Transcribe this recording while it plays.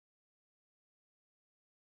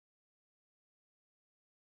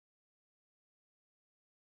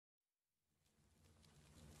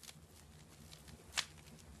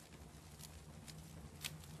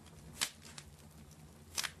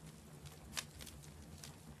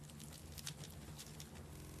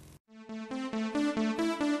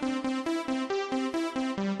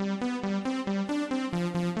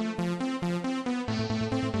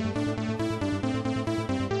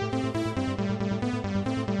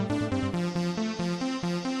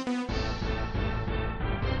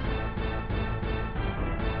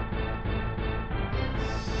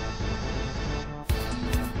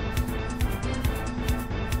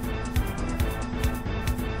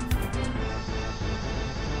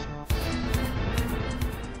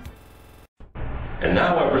And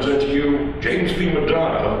now I present to you James B.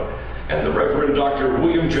 Madonna and the Reverend Dr.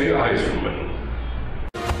 William J. Eisenman.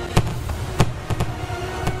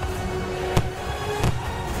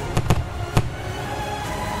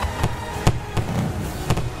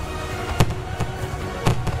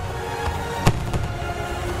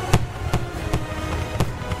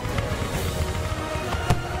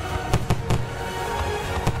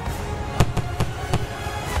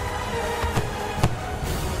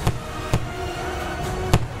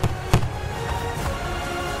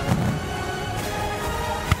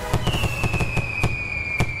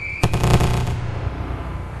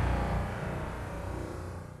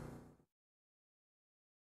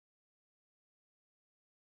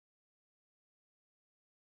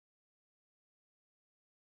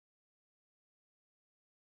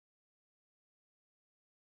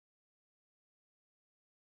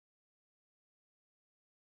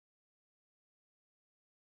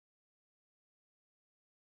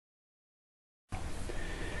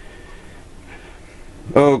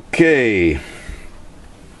 Okay.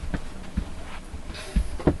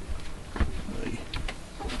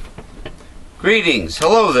 Greetings.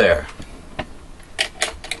 Hello there.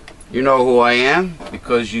 You know who I am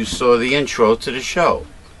because you saw the intro to the show.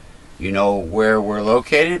 You know where we're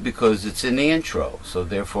located because it's in the intro, so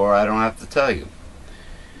therefore I don't have to tell you.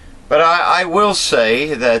 But I will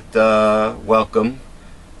say that welcome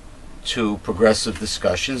to Progressive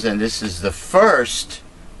Discussions, and this is the first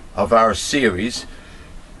of our series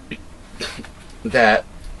that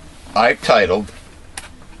I titled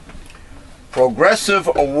Progressive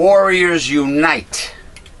Warriors Unite.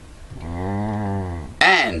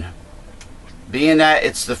 And being that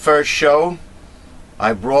it's the first show,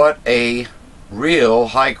 I brought a real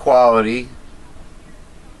high quality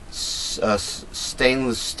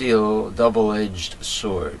stainless steel double-edged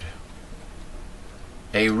sword.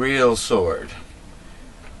 A real sword.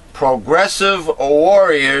 Progressive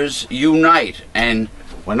Warriors Unite. And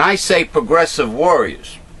when I say progressive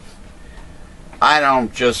warriors, I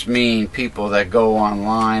don't just mean people that go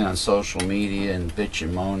online on social media and bitch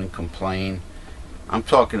and moan and complain. I'm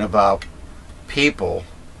talking about people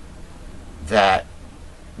that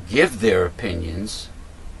give their opinions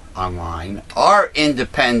online, are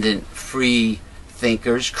independent, free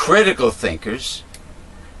thinkers, critical thinkers,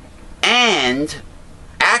 and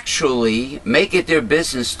actually make it their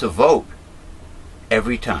business to vote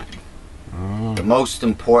every time. The most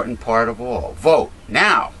important part of all. Vote.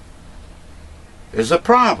 Now, there's a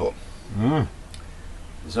problem.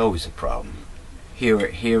 There's always a problem here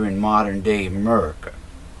in modern day America.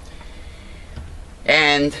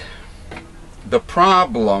 And the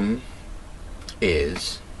problem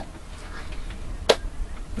is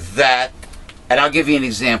that, and I'll give you an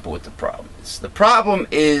example what the problem is. The problem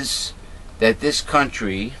is that this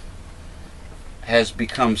country has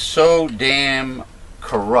become so damn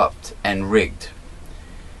corrupt and rigged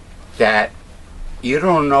that you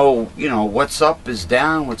don't know, what's up is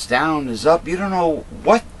down, what's down is up. You don't know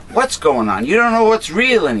what's going on. You don't know what's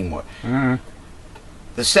real anymore. The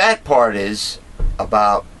sad part is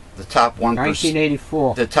about the top 1%.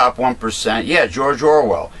 1984. The top 1%. Yeah, George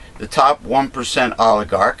Orwell. The top 1%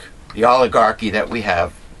 oligarch, the oligarchy that we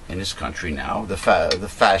have in this country now, the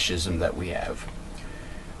fascism that we have,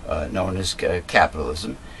 known as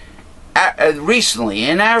capitalism. Recently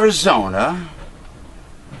in Arizona,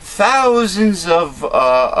 thousands of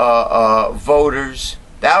voters,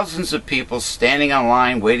 thousands of people standing in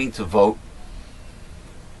line waiting to vote,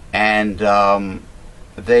 and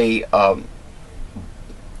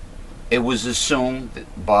it was assumed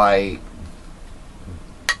by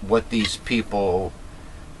what these people,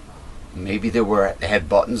 maybe they had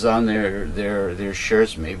buttons on their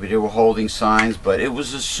shirts, maybe they were holding signs, but it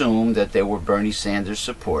was assumed that they were Bernie Sanders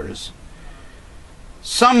supporters.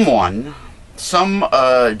 Some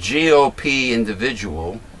GOP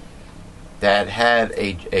individual that had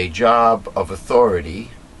a job of authority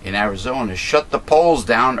in Arizona shut the polls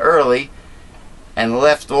down early and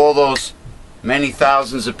left all those many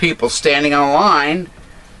thousands of people standing on line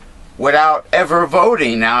without ever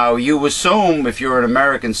voting. Now, you assume if you're an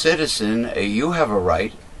American citizen, you have a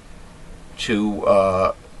right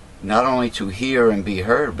to not only to hear and be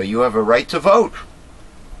heard, but you have a right to vote.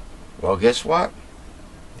 Well, guess what?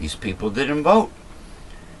 These people didn't vote.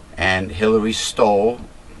 And Hillary stole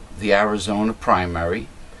the Arizona primary.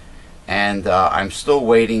 And I'm still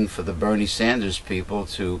waiting for the Bernie Sanders people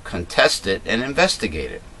to contest it and investigate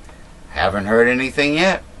it. Haven't heard anything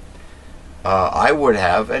yet. I would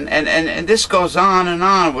have. And this goes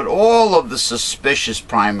on with all of the suspicious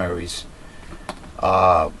primaries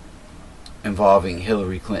involving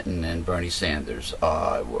Hillary Clinton and Bernie Sanders.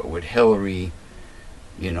 With Hillary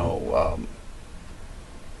you know,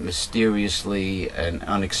 mysteriously and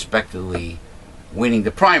unexpectedly winning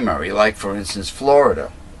the primary. Like, for instance,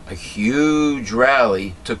 Florida. A huge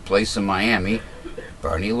rally took place in Miami.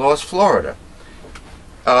 Bernie lost Florida.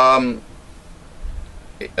 Where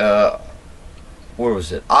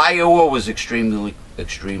was it? Iowa was extremely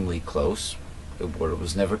close, but it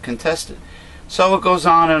was never contested. So it goes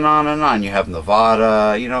on and on and on. You have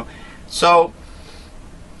Nevada, you know. So,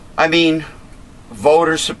 I mean,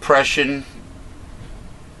 voter suppression,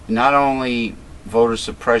 not only voter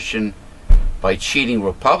suppression by cheating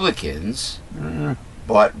Republicans,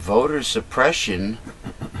 but voter suppression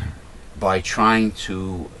by trying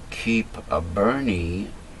to keep Bernie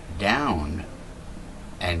down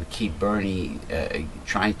and keep Bernie,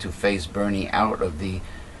 trying to phase Bernie out of the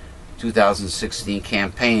 2016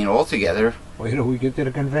 campaign altogether. Wait till we get to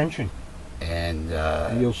the convention, and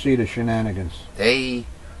you'll see the shenanigans. They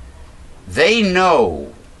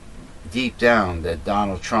know deep down that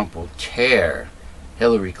Donald Trump will tear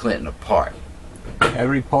Hillary Clinton apart.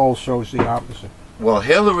 Every poll shows the opposite. Well,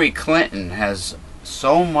 Hillary Clinton has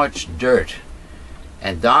so much dirt,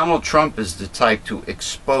 and Donald Trump is the type to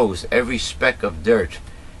expose every speck of dirt,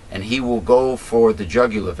 and he will go for the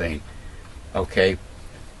jugular vein. Okay?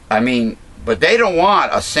 I mean, but they don't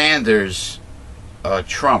want a Sanders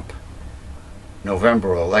Trump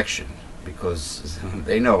November election, because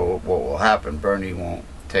they know what will happen. Bernie won't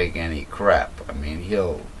take any crap. I mean,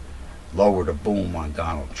 he'll lower the boom on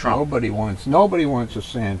Donald Trump. Nobody wants a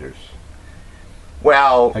Sanders.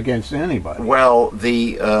 Well, against anybody. Well,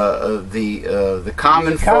 the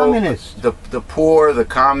common folk, communist. the poor, the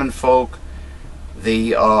common folk,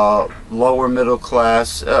 the lower middle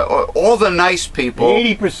class, all the nice people.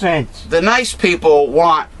 80%. The nice people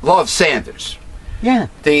love Sanders. Yeah.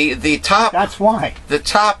 The top. That's why. The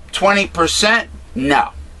top 20%.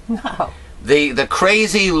 No. No. The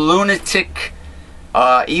crazy lunatic,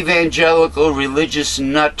 evangelical religious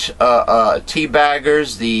nut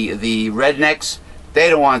teabaggers, the rednecks. They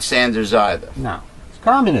don't want Sanders either. No. It's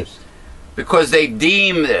communist. Because they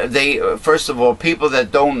deem, first of all, people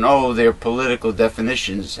that don't know their political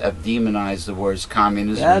definitions have demonized the words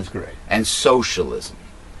communism. That's great. And socialism.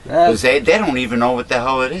 Because they don't even know what the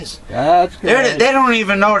hell it is. That's great. They don't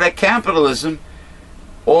even know that capitalism,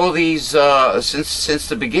 all these, since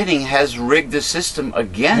the beginning, has rigged the system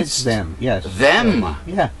against it's them. Yes. Them.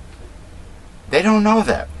 Yeah. They don't know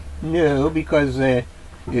that. No, because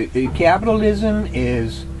capitalism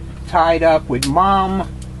is tied up with mom,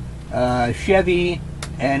 Chevy,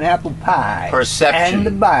 and apple pie. Perception. And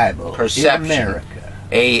the Bible. Perception. In America.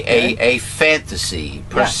 A fantasy.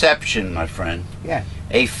 Perception, my friend. Yeah.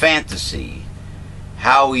 A fantasy.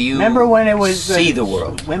 How you remember when it was, see the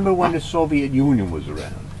world. Remember when the Soviet Union was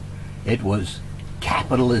around? It was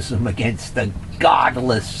capitalism against the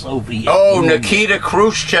godless Soviet Union. Nikita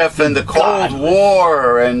Khrushchev and the Cold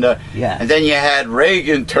War, and yeah. And then you had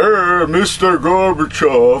Reagan, Mr.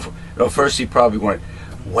 Gorbachev. No, first he probably went,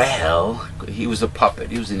 well, he was a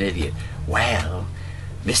puppet, he was an idiot. Well,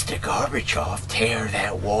 Mr. Gorbachev, tear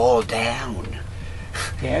that wall down.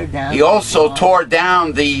 Tear down. He also tore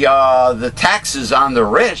down the taxes on the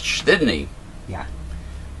rich, didn't he? Yeah.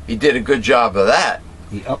 He did a good job of that.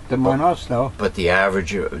 He upped them on us, though. But the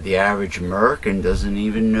average American doesn't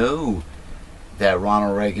even know that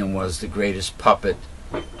Ronald Reagan was the greatest puppet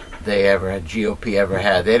they ever had, GOP ever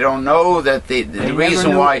had. They don't know that the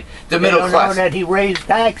reason why the middle class. They don't know that he raised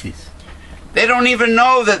taxes. They don't even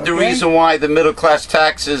know that the reason why the middle class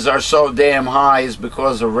taxes are so damn high is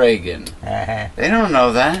because of Reagan. They don't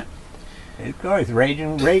know that. Of course,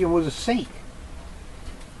 Reagan was a saint.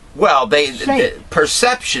 Well,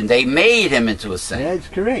 perception. They made him into a saint. That's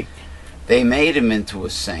correct. They made him into a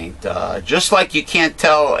saint. Just like you can't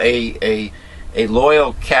tell a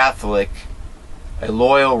loyal Catholic, a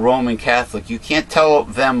loyal Roman Catholic, you can't tell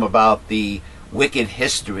them about the wicked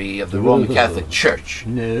history of the Roman Catholic Church.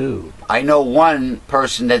 No. I know one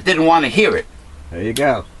person that didn't want to hear it. There you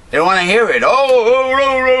go. They don't want to hear it.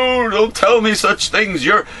 Oh, no, don't tell me such things.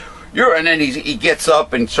 You're, and then he gets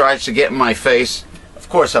up and tries to get in my face. Of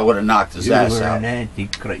course, I would have knocked his ass out. You're an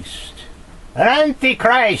antichrist. An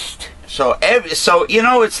antichrist. So you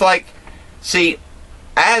know, it's like, see,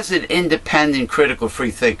 as an independent, critical,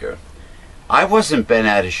 free thinker, I wasn't bent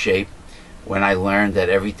out of shape when I learned that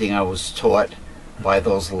everything I was taught by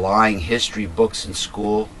those lying history books in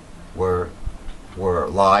school were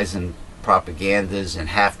lies and propagandas and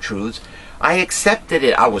half-truths. I accepted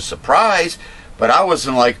it. I was surprised, but I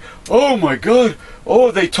wasn't like, oh my God,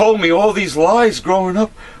 oh, they told me all these lies growing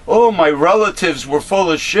up. Oh, my relatives were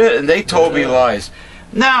full of shit and they told me lies.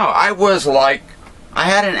 No, I was like, I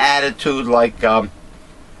had an attitude like,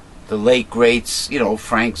 the late greats, you know,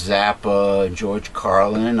 Frank Zappa and George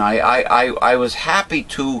Carlin. I was happy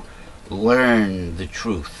to learn the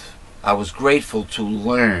truth. I was grateful to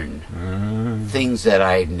learn things that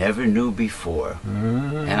I never knew before,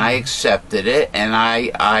 and I accepted it. And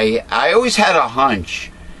I always had a hunch,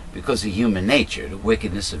 because of human nature, the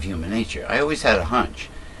wickedness of human nature. I always had a hunch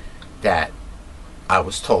that I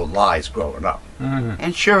was told lies growing up,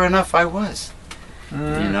 and sure enough, I was.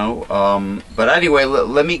 You know, but anyway,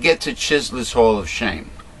 let me get to Chisler's Hall of Shame.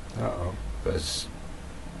 Uh-oh. Because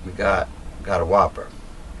we got a whopper.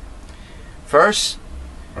 First,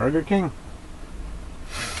 Burger King.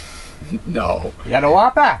 no, You got a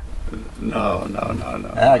Whopper? no.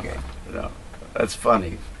 Okay. No, that's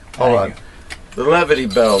funny. Hold on. Thank you. The Levity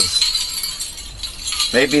Bells.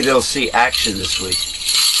 Maybe they'll see action this week.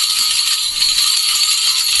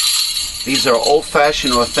 These are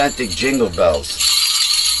old-fashioned, authentic jingle bells.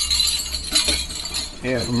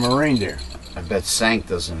 Yeah, from a reindeer. I bet Sank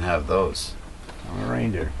doesn't have those. From a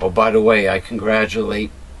reindeer. Oh, by the way, I congratulate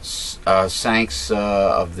Sanks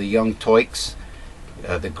of the Young Toiks.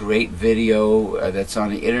 The great video that's on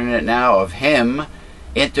the internet now of him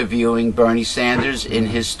interviewing Bernie Sanders in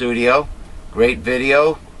his studio. Great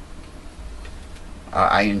video.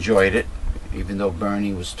 I enjoyed it, even though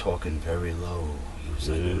Bernie was talking very low. He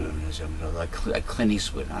was like Clint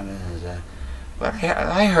Eastwood. But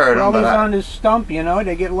I heard him. Well, But he's on this stump, you know,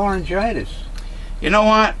 they get laryngitis. you know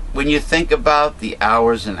what? When you think about the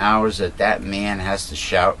hours and hours that man has to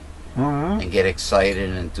shout and get excited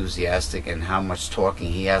and enthusiastic, and how much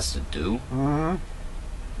talking he has to do,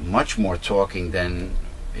 much more talking than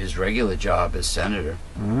his regular job as senator,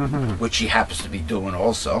 which he happens to be doing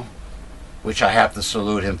also, which I have to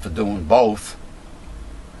salute him for doing both.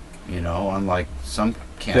 You know, unlike some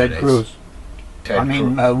candidates. Ted Cruz. Ted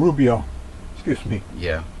Cruz. Rubio. Excuse me.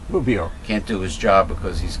 Yeah. Rubio. Can't do his job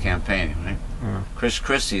because he's campaigning, right? Yeah. Chris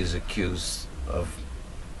Christie is accused of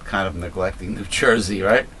kind of neglecting New Jersey,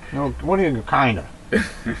 right? No, what do you kind of?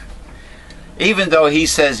 Even though he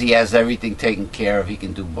says he has everything taken care of, he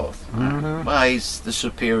can do both. Well, he's the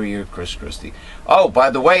superior Chris Christie. Oh,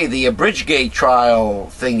 by the way, the Bridgegate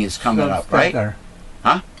trial thing is coming up, right? There.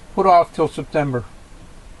 Huh? Put off till September.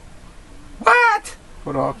 What?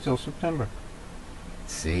 Put off till September.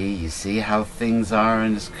 See, you see how things are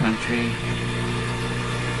in this country?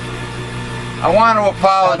 I want to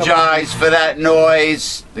apologize for that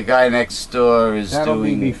noise. The guy next door is That'll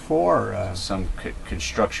doing be before. some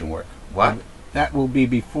construction work. What? That will be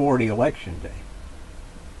before the election day.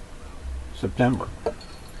 September.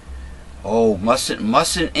 Oh,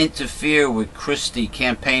 mustn't interfere with Christie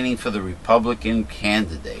campaigning for the Republican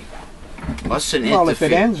candidate. Mustn't Well, interfere.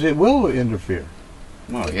 if it ends, it will interfere.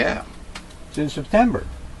 Well, yeah. It's in September.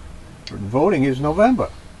 Voting is November.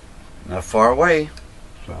 Not far away.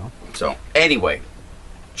 So Anyway,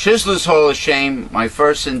 Chisler's Hall of Shame, my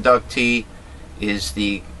first inductee is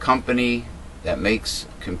the company that makes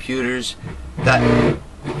computers that...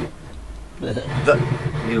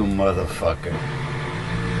 You motherfucker.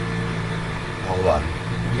 Hold on.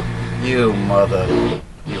 You mother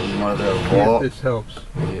of all... this helps.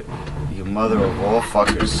 You mother of all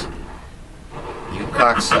fuckers. You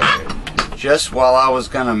cocksucker. Just while I was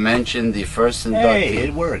going to mention the first inductee... Hey,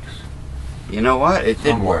 it works. You know what? It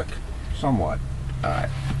did work. Somewhat. Alright.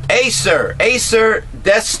 Acer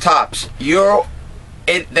desktops.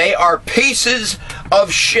 They are pieces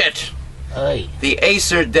of shit. Hey. The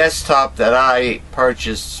Acer desktop that I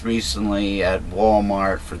purchased recently at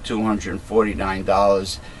Walmart for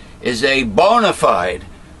 $249 is a bona fide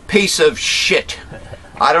piece of shit.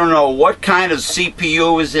 I don't know what kind of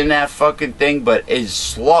CPU is in that fucking thing, but it's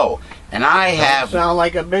slow. And I have Sound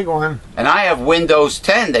like a big one. And I have Windows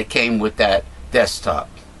 10 that came with that desktop.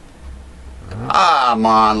 I'm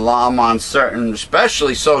on certain,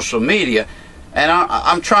 especially social media, and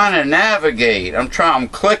I'm trying to navigate. I'm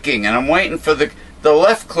clicking, and I'm waiting for the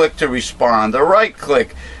left click to respond, the right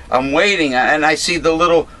click. I'm waiting, and I see that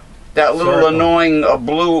little Circle. annoying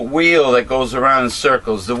blue wheel that goes around in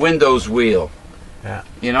circles, the Windows wheel. Yeah.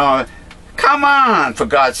 You know, come on, for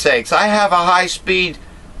God's sakes! I have a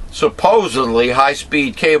supposedly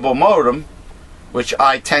high-speed cable modem, which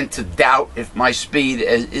I tend to doubt if my speed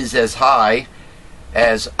is as high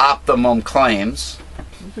as Optimum claims.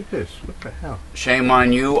 Look at this. What the hell? Shame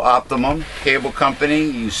on you, Optimum Cable Company.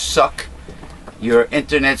 You suck. Your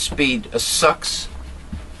internet speed sucks.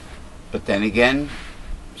 But then again,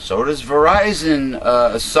 so does Verizon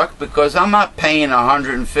suck, because I'm not paying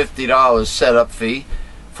 $150 setup fee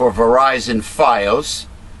for Verizon Fios.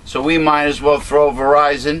 So we might as well throw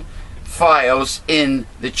Verizon Fios in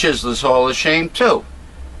the Chisler's Hall of Shame too.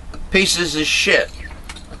 Pieces of shit.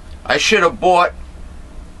 I should have bought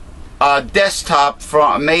a desktop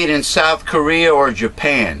made in South Korea or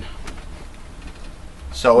Japan.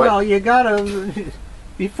 So well, you gotta,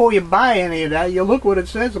 before you buy any of that, you look what it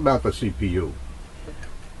says about the CPU.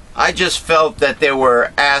 I just felt that they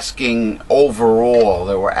were asking overall,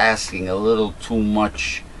 they were asking a little too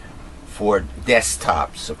much for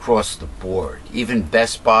desktops across the board. Even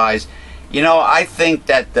Best Buys. You know, I think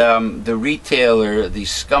that the retailer, the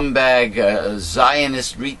scumbag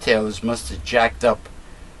Zionist retailers must have jacked up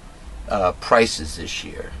prices this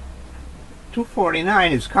year.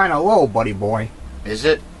 $249 is kind of low, buddy boy. Is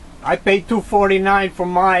it? I paid $249 for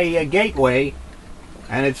my gateway,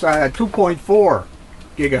 and it's 2.4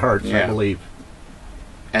 gigahertz, Yeah. I believe.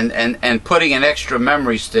 And putting an extra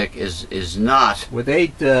memory stick is not with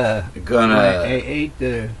eight yeah.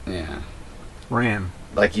 RAM.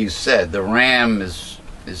 Like you said, the RAM is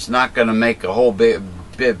not going to make a whole bit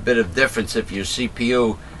of difference if your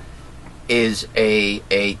CPU is a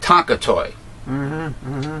Tonka toy.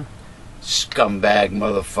 Scumbag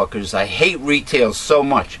motherfuckers. I hate retail so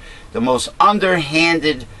much. The most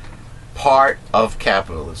underhanded part of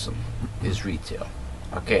capitalism is retail.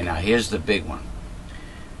 Okay, now here's the big one.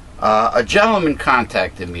 A gentleman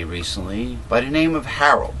contacted me recently by the name of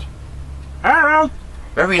Harold. Harold!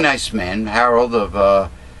 Very nice man. Harold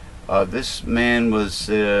of, this man was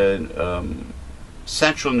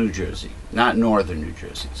central New Jersey, not northern New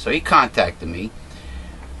Jersey. So he contacted me,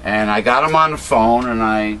 and I got him on the phone, and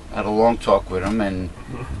I had a long talk with him, and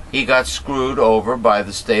he got screwed over by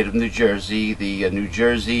the state of New Jersey, the New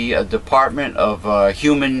Jersey Department of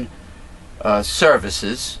Human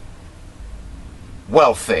Services,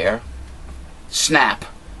 Welfare, SNAP,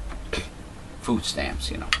 food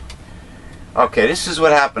stamps, you know. Okay, this is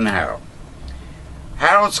what happened to Harold.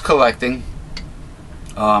 Harold's collecting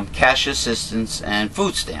cash assistance and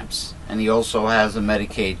food stamps, and he also has a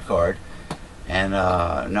Medicaid card, and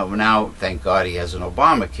now thank God he has an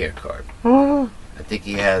Obamacare card. I think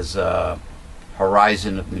he has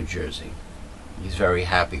Horizon of New Jersey. He's very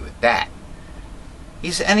happy with that.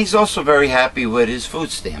 He's also very happy with his food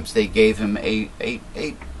stamps. They gave him a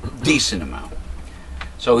decent amount,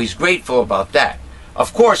 so he's grateful about that.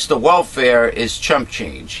 Of course, the welfare is chump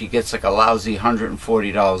change. He gets like a lousy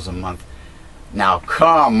 $140 a month. Now,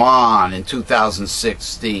 come on, in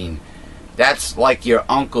 2016, that's like your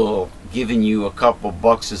uncle giving you a couple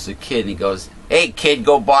bucks as a kid, and he goes, "Hey, kid,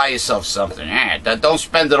 go buy yourself something. Don't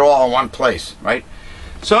spend it all in one place," right?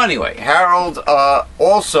 So anyway, Harold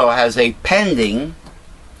also has a pending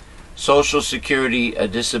Social Security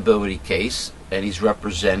disability case, and he's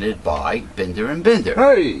represented by Binder and Binder.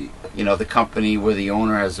 Hey! You know, the company where the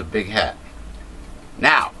owner has a big hat.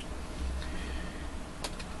 Now,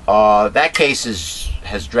 that case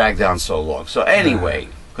has dragged on so long. So anyway,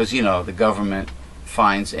 because, you know, the government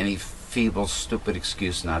finds any feeble, stupid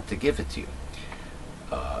excuse not to give it to you.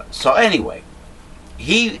 So anyway,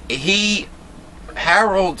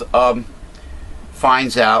 Harold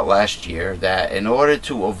finds out last year that in order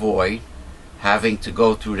to avoid having to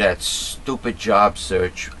go through that stupid job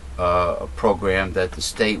search program that the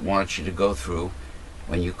state wants you to go through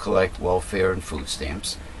when you collect welfare and food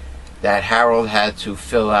stamps, that Harold had to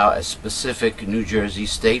fill out a specific New Jersey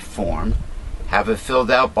state form, have it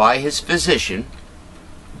filled out by his physician,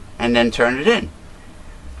 and then turn it in.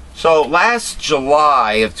 So last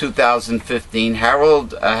July of 2015,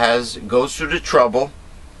 Harold goes through the trouble,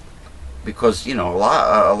 because, you know,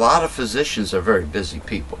 a lot of physicians are very busy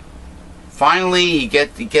people. Finally, he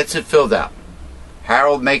gets it filled out.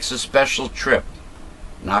 Harold makes a special trip,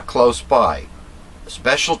 not close by, a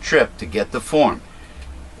special trip to get the form.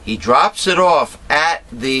 He drops it off at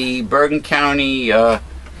the Bergen County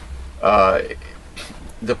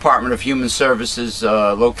Department of Human Services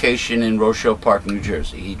location in Rochelle Park, New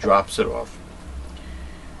Jersey. He drops it off.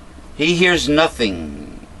 He hears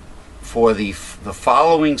nothing for the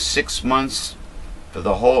following 6 months. For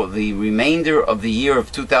the remainder of the year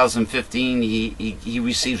of 2015, he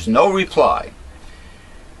receives no reply.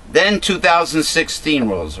 Then 2016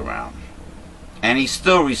 rolls around, and he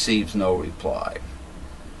still receives no reply.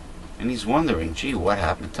 And he's wondering, gee, what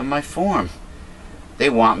happened to my form? They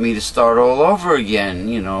want me to start all over again,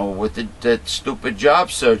 you know, with that stupid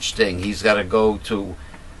job search thing. He's got to go to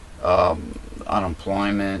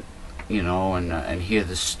unemployment, you know, and hear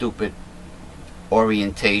the stupid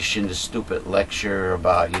orientation, the stupid lecture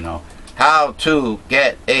about, you know, how to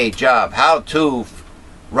get a job, how to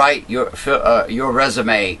write your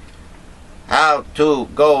resume, how to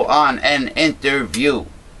go on an interview,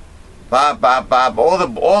 all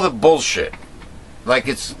the bullshit. Like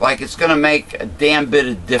it's gonna make a damn bit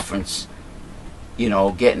of difference, you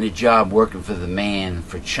know, getting a job working for the man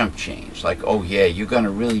for chump change. Like, oh yeah, you're going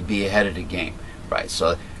to really be ahead of the game, right?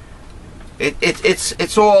 So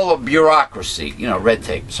it's all a bureaucracy, you know, red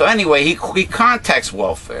tape. So anyway, he contacts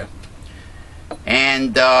welfare,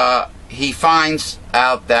 and he finds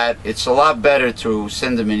out that it's a lot better to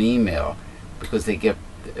send them an email, because they get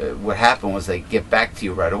what happened was they get back to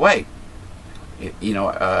you right away, you know,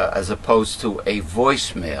 as opposed to a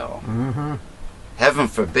voicemail. Mm-hmm. Heaven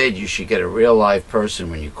forbid you should get a real live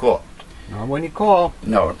person when you call. Not when you call.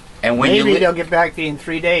 No, and when maybe they'll get back to you in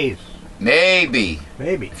 3 days. Maybe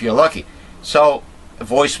if you're lucky. So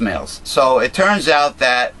voicemails. So it turns out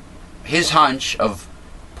that his hunch of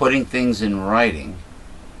putting things in writing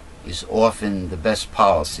is often the best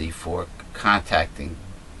policy for contacting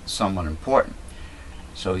someone important.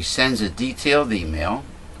 So he sends a detailed email,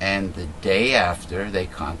 and the day after they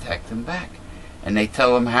contact him back, and they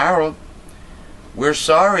tell him, Harold, we're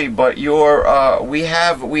sorry, but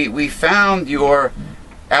we found your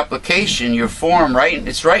application, your form,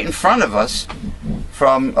 it's right in front of us,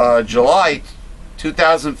 from July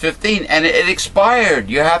 2015, and it expired.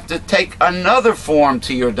 You have to take another form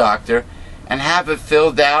to your doctor and have it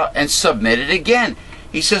filled out and submit it again.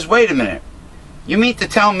 He says, wait a minute, you mean to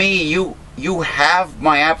tell me you have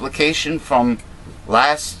my application from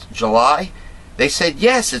last July? They said,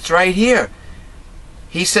 yes, it's right here.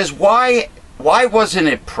 He says, why wasn't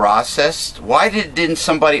it processed? Why didn't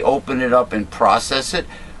somebody open it up and process it?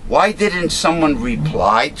 Why didn't someone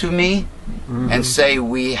reply to me and say,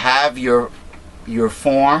 we have your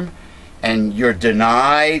form, and you're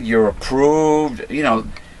denied, you're approved? You know,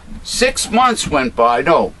 6 months went by.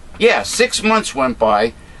 6 months went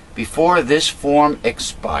by before this form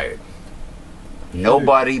expired.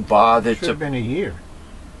 Nobody bothered to. Should have been a year.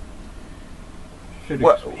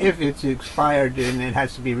 If it's expired and it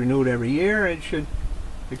has to be renewed every year, it should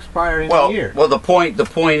expire in a year. Well, the point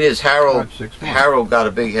is Harold got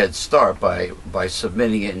a big head start by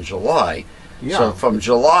submitting it in July. Yeah. So from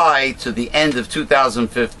July to the end of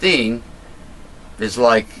 2015 is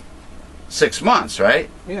like 6 months, right?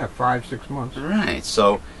 Yeah, 5-6 months. Right.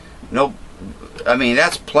 So I mean,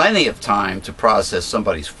 that's plenty of time to process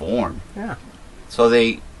somebody's form. Yeah. So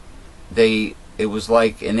it was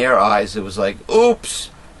like, in their eyes, it was like, oops.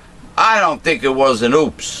 I don't think it was an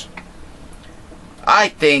oops. I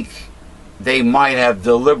think they might have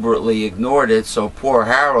deliberately ignored it, so poor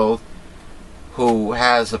Harold, who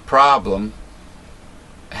has a problem,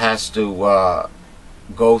 has to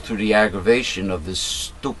go through the aggravation of this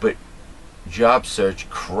stupid job search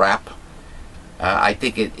crap. I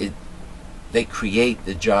think they create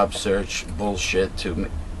the job search bullshit to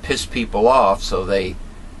piss people off, so they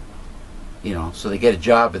get a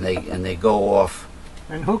job and they go off.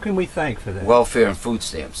 And who can we thank for that? Welfare and food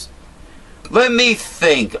stamps. Let me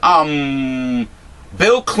think.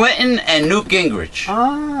 Bill Clinton and Newt Gingrich.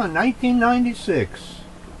 1996.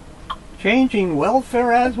 Changing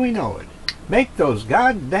welfare as we know it. Make those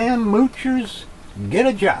goddamn moochers get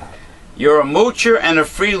a job. You're a moocher and a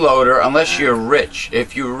freeloader unless you're rich.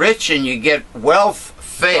 If you're rich and you get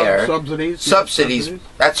welfare subsidies,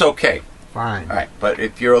 that's okay. Fine. All right, but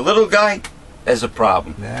if you're a little guy, there's a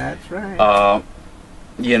problem. That's right.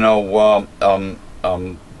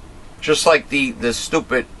 Just like the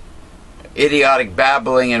stupid, idiotic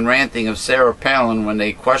babbling and ranting of Sarah Palin when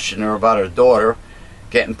they questioned her about her daughter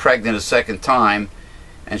getting pregnant a second time,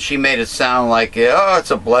 and she made it sound like, oh,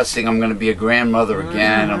 it's a blessing, I'm going to be a grandmother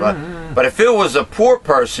again. But if it was a poor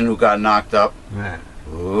person who got knocked up,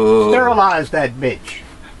 sterilize that bitch.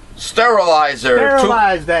 Sterilize her.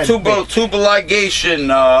 Sterilize that bitch. Tubal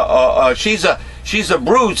ligation. She's a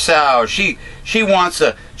brood sow. She wants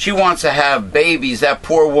to have babies. That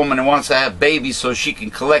poor woman wants to have babies so she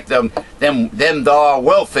can collect them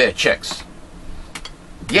welfare checks.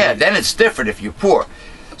 Yeah, then it's different if you're poor.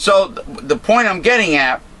 So the point I'm getting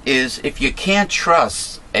at is, if you can't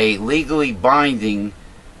trust a legally binding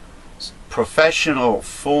professional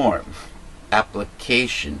form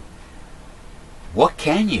application, what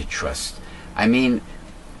can you trust? I mean,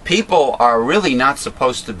 people are really not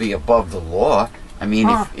supposed to be above the law. I mean,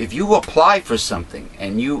 if you apply for something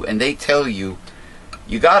and they tell you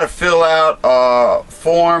got to fill out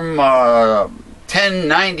form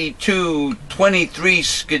 1092-23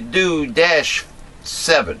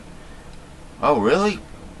 Skidoo-7. Oh, really?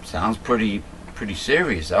 Sounds pretty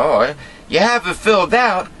serious. Oh, you have it filled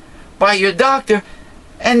out by your doctor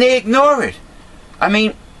and they ignore it. I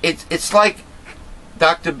mean, it's like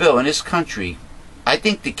Dr. Bill, in this country, I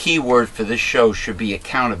think the key word for this show should be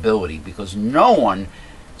accountability, because no one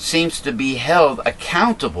seems to be held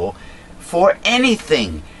accountable for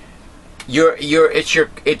anything.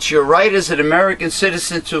 it's your right as an American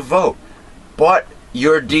citizen to vote, but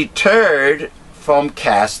you're deterred from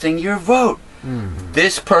casting your vote.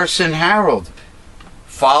 This person, Harold,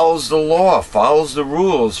 follows the law, follows the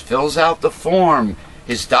rules, fills out the form,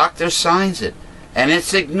 his doctor signs it, and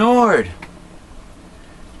it's ignored.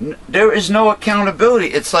 There is no accountability.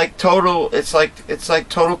 It's like total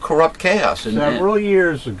corrupt chaos. Several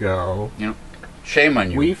years ago, shame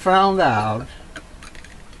on you. we found out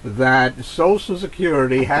that Social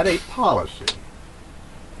Security had a policy.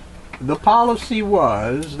 The policy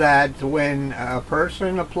was that when a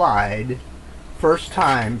person applied first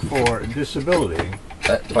time for disability,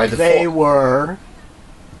 by default. they were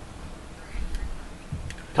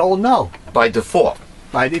told no. By default.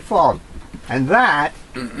 By default. And that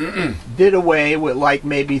did away with like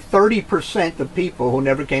maybe 30% of people who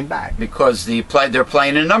never came back. Because they're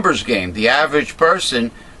playing a numbers game. The average person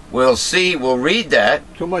will read that.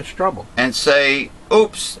 Too much trouble. And say,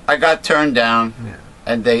 oops, I got turned down. Yeah.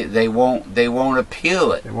 And they won't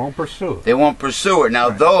appeal it. They won't pursue it. They won't pursue it. Now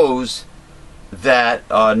Right. those that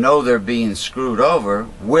know they're being screwed over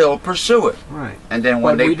will pursue it. Right. And then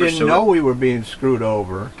when But they we pursue didn't know we were being screwed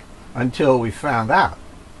over until we found out.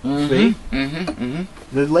 See?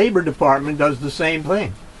 The Labor Department does the same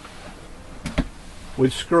thing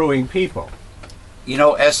with screwing people. You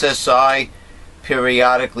know, SSI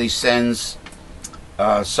periodically sends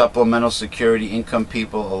supplemental security income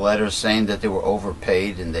people a letter saying that they were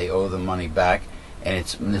overpaid and they owe the money back, and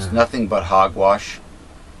it's nothing but hogwash.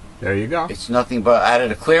 There you go. It's nothing but out of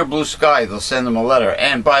the clear blue sky they'll send them a letter.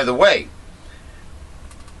 And by the way,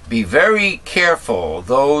 be very careful,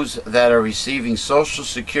 those that are receiving Social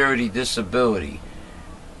Security disability.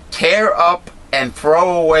 Tear up and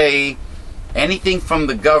throw away anything from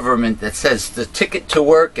the government that says the Ticket to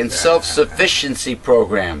Work and Self-Sufficiency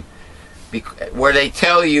Program, where they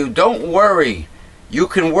tell you, don't worry, you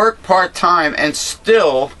can work part-time and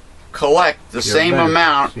still collect the same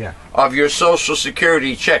amount of your Social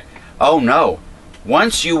Security check. Oh no.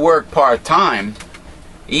 Once you work part-time,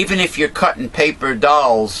 even if you're cutting paper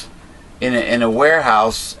dolls in a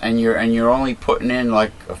warehouse and you're only putting in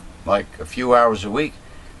like a few hours a week,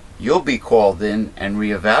 you'll be called in and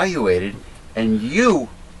reevaluated, and you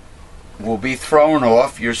will be thrown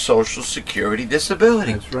off your Social Security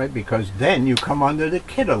disability. That's right, because then you come under the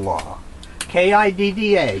KIDDA law.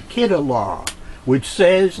 KIDDA, KIDDA law, which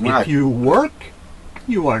says if you work,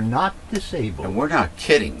 you are not disabled. And we're not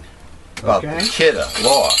kidding about the KIDDA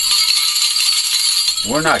law.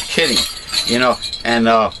 We're not kidding, and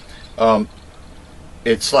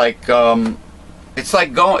it's like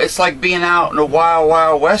being out in the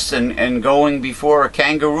wild west and going before a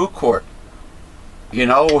kangaroo court.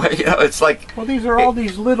 It's like, well, these are all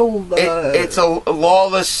these little it's a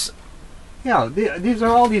lawless. These are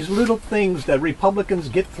all these little things that Republicans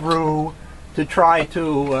get through to try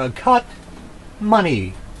to cut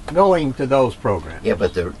money going to those programs. Yeah,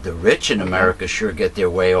 but the rich in America sure get their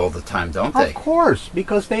way all the time, don't they? Of course,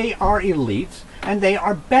 because they are elites and they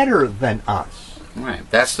are better than us. Right,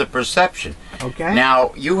 that's the perception. Okay.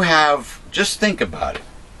 Now, just think about it.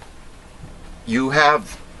 You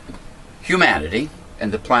have humanity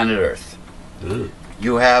and the planet Earth.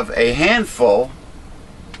 You have a handful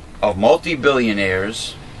of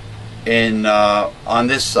multi-billionaires on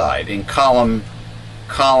this side, in column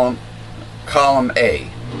A.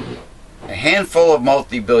 A handful of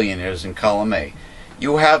multi-billionaires in column A.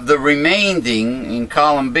 You have the remaining, in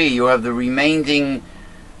column B, you have the remaining,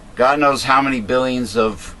 God knows how many billions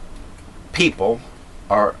of people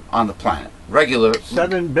are on the planet. Regular.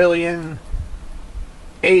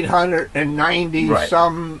 7,890,000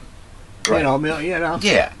 some, million.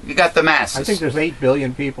 Yeah, you got the masses. I think there's 8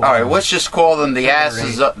 billion people. All right, let's just call them the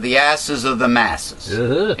asses of the masses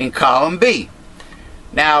in column B.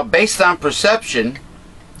 Now, based on perception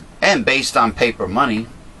and based on paper money,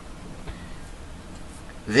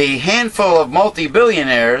 the handful of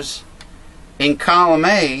multi-billionaires in column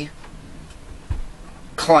A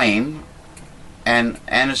claim and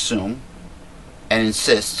assume and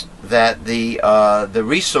insist that the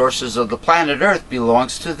resources of the planet Earth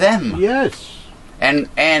belongs to them. Yes. And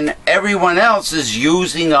everyone else is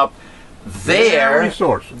using up their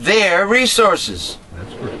resources.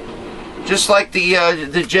 That's correct. Just like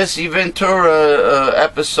the Jesse Ventura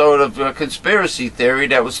episode of Conspiracy Theory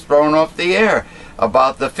that was thrown off the air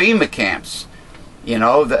about the FEMA camps,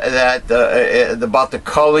 about the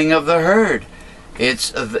culling of the herd.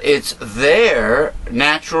 It's their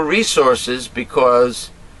natural resources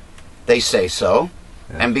because they say so,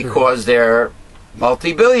 and because they're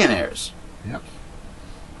multi-billionaires. Yep.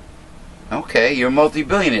 Okay, you're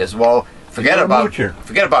multi-billionaires. Well, Forget You're a about moocher.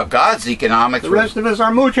 forget about God's economics. The rest of us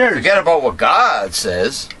are moochers. Forget about what God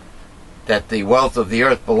says, that the wealth of the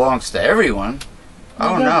earth belongs to everyone.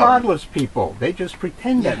 Well, Oh they're no! godless people. They just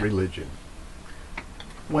pretend that Yeah. religion.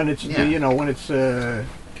 When it's Yeah.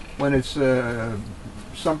 when it's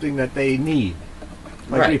something that they need,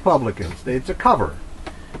 like Right. Republicans, it's a cover.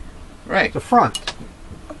 Right. It's a front.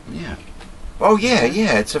 Yeah. Oh yeah,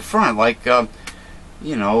 yeah. It's a front, like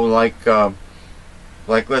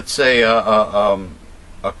like let's say a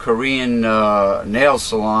Korean nail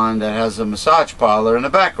salon that has a massage parlor in the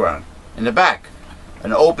background, in the back,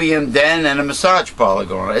 an opium den and a massage parlor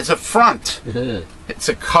going on. It's a front. It's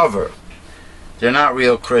a cover. They're not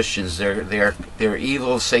real Christians. They're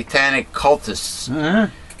evil, satanic cultists. Uh-huh.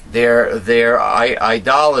 They're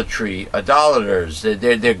idolaters.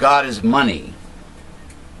 Their God is money.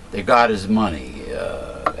 Their God is money,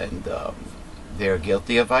 and they're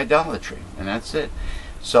guilty of idolatry, and that's it.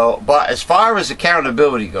 So, but as far as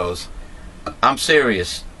accountability goes, I'm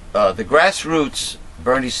serious. The grassroots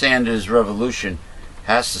Bernie Sanders revolution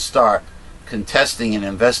has to start contesting and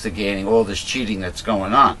investigating all this cheating that's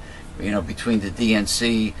going on. You know, between the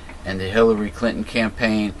DNC and the Hillary Clinton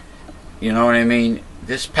campaign. You know what I mean?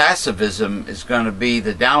 This pacifism is going to be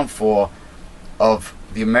the downfall of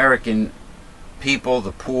the American people,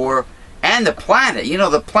 the poor, and the planet. You know,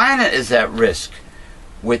 the planet is at risk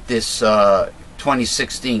with this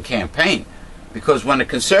 2016 campaign, because when a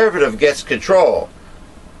conservative gets control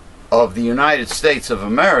of the United States of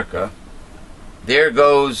America, there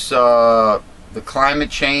goes the climate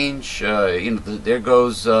change. There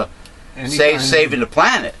goes saving the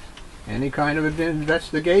planet. Any kind of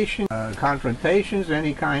investigation, confrontations,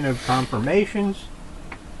 any kind of confirmations,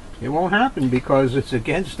 it won't happen because it's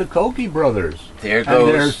against the Koch brothers. There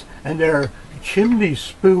goes. And their chimney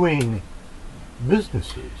spewing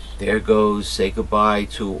businesses. There goes. Say goodbye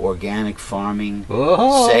to organic farming.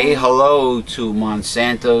 Oh. Say hello to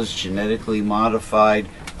Monsanto's genetically modified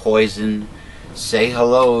poison. Say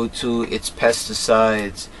hello to its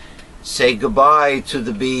pesticides. Say goodbye to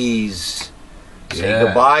the bees. Say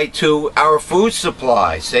goodbye to our food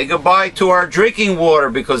supply. Say goodbye to our drinking water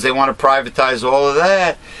because they want to privatize all of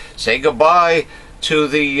that. Say goodbye to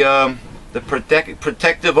the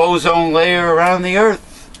protective ozone layer around the earth.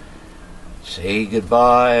 Say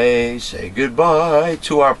goodbye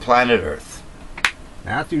to our planet Earth.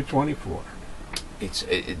 Matthew 24.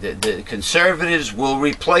 The conservatives will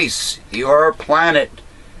replace your planet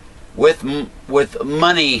with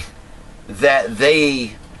money that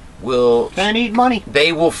they will. Can't eat money.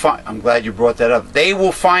 They will find. I'm glad you brought that up. They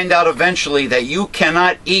will find out eventually that you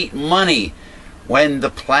cannot eat money when the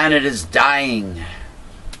planet is dying.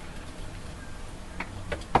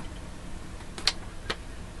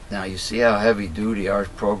 Now you see how heavy duty our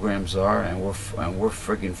programs are, and we're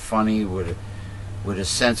friggin' funny with a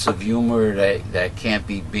sense of humor that can't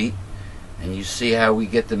be beat. And you see how we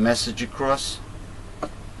get the message across?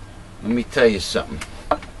 Let me tell you something.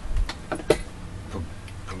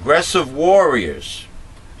 Progressive warriors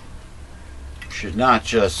should not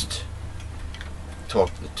just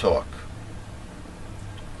talk the talk.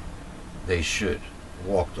 They should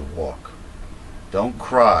walk the walk. Don't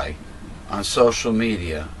cry on social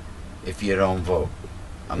media if you don't vote.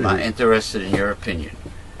 I'm not interested in your opinion.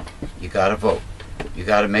 You gotta vote. You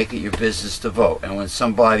gotta make it your business to vote. And when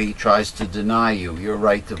somebody tries to deny you your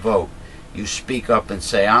right to vote, you speak up and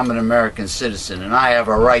say, I'm an American citizen and I have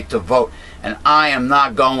a right to vote, and I am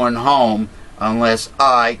not going home unless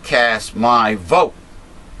I cast my vote.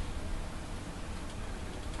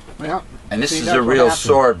 Well, and this is a real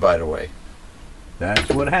sword, by the way. That's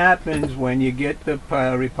what happens when you get the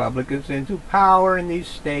Republicans into power in these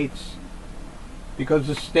states, because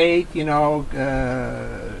the state,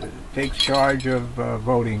 takes charge of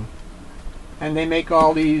voting, and they make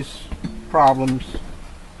all these problems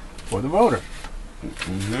for the voter.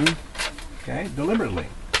 Mm-hmm. Okay, deliberately.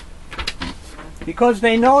 Because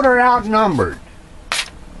they know they're outnumbered.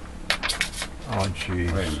 Oh, jeez.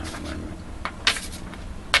 Wait a minute.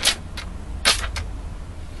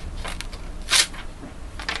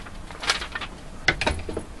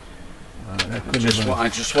 I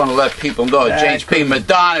just want to let people know that James P.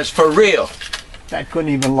 Madonna's for real. That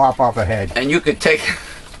couldn't even lop off a head. And you could take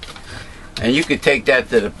that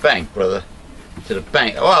to the bank, brother. To the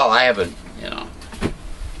bank. Well, I haven't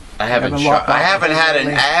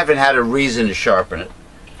had a reason to sharpen it.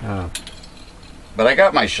 Oh. But I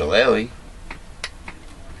got my shillelagh.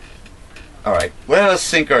 All right, let us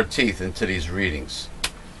sink our teeth into these readings.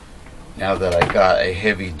 Now that I got a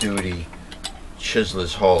heavy-duty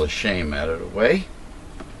Chiseler's Hall of Shame out of the way.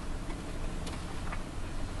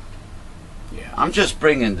 Yeah, I'm just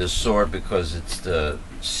bringing this sword because it's the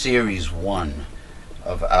Series 1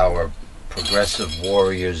 of our Progressive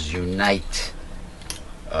Warriors Unite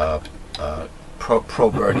pro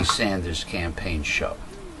Bernie Sanders campaign show.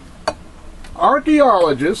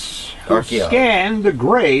 Archaeologists who scanned the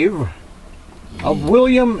grave of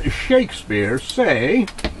William Shakespeare say,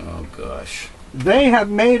 oh gosh, they have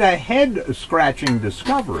made a head-scratching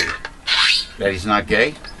discovery. That he's not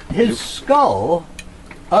gay? His skull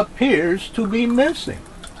appears to be missing.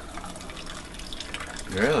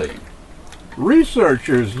 Really?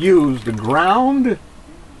 Researchers used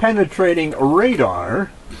ground-penetrating radar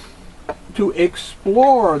to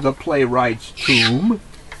explore the playwright's tomb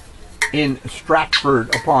in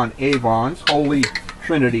Stratford-upon-Avon's Holy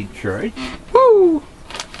Trinity Church. Woo!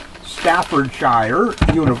 Staffordshire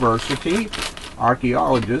University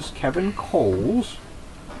archaeologist Kevin Coles,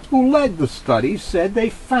 who led the study, said they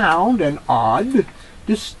found an odd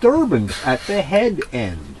disturbance at the head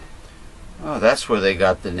end. Oh, that's where they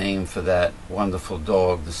got the name for that wonderful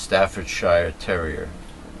dog, the Staffordshire Terrier.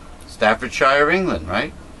 Staffordshire, England,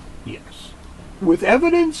 right? Yes. With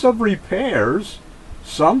evidence of repairs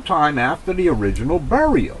sometime after the original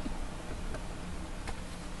burial.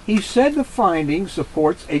 He said the finding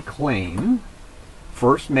supports a claim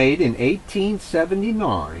first made in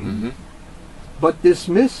 1879, but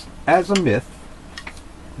dismissed as a myth,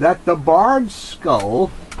 that the bard's skull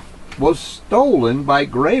was stolen by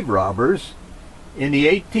grave robbers in the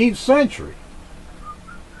 18th century.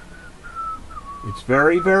 It's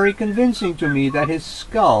very, very convincing to me that his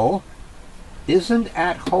skull isn't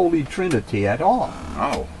at Holy Trinity at all.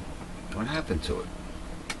 Oh, what happened to it?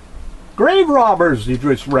 Grave robbers, you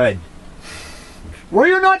just read. Were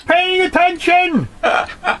you not paying attention?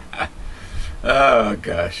 Oh,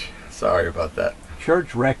 gosh. Sorry about that.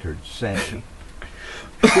 Church records say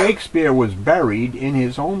Shakespeare was buried in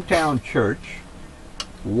his hometown church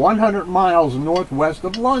 100 miles northwest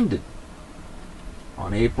of London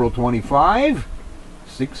on April 25,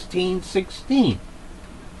 1616.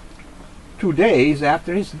 2 days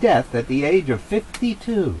after his death at the age of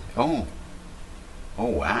 52. Oh. Oh,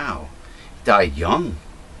 wow. He died young.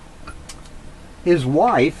 His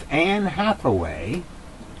wife, Anne Hathaway.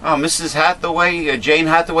 Oh, Mrs. Hathaway, Jane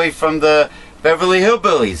Hathaway from the Beverly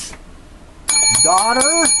Hillbillies.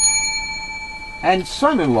 Daughter and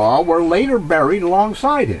son-in-law were later buried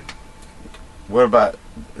alongside him. What about,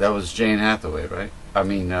 that was Jane Hathaway, right? I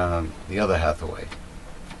mean, the other Hathaway.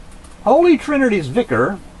 Holy Trinity's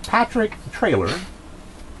vicar, Patrick Taylor,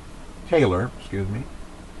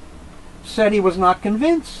 said he was not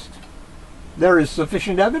convinced. There is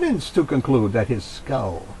sufficient evidence to conclude that his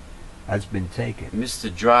skull has been taken. Mr.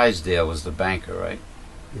 Drysdale was the banker, right?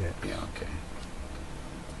 Yes. Yeah, okay.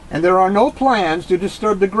 And there are no plans to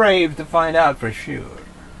disturb the grave to find out for sure.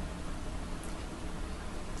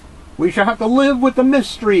 We shall have to live with the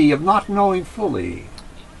mystery of not knowing fully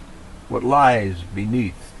what lies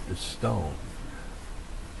beneath the stone.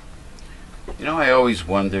 You know, I always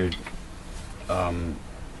wondered,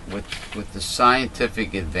 with the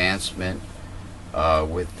scientific advancement,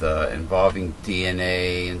 involving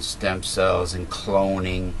DNA and stem cells and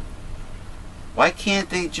cloning, why can't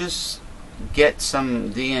they just get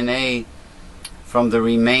some DNA from the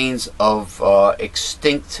remains of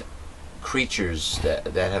extinct creatures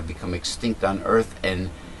that have become extinct on Earth and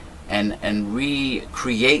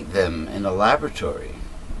recreate them in a laboratory?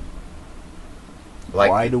 Like,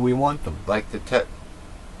 why do we want them? Like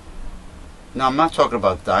no, I'm not talking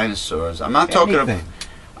about dinosaurs. I'm not talking about.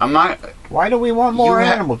 I'm not. Why do we want more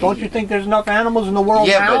animals? Don't you think there's enough animals in the world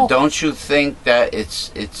now? Yeah, but don't you think that it's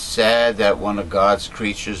sad that one of God's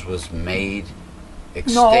creatures was made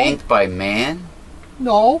extinct by man?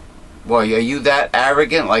 No. Well, are you that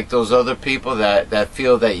arrogant like those other people that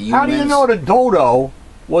feel that humans... How do you know the dodo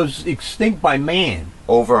was extinct by man?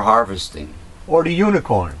 Over harvesting. Or the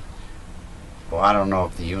unicorn? Well, I don't know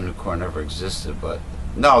if the unicorn ever existed, but...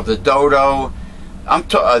 No, the dodo...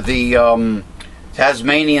 the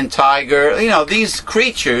Tasmanian tiger... You know, these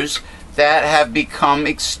creatures that have become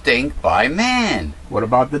extinct by man. What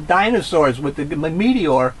about the dinosaurs with the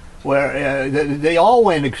meteor... where they all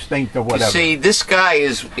went extinct or whatever? You see, this guy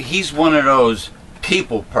he's one of those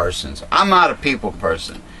people persons. I'm not a people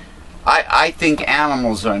person. I think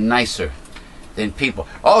animals are nicer than people.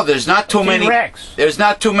 Oh, there's not too many. There's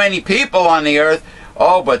not too many people on the earth.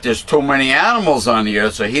 Oh, but there's too many animals on the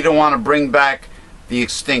earth, so he don't want to bring back the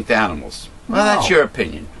extinct animals. Well, that's your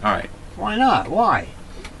opinion. All right. Why not? Why?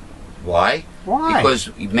 Why? Why? Because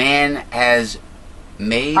man has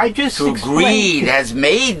greed has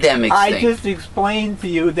made them extinct. I just explained to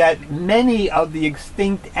you that many of the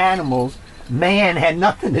extinct animals, man had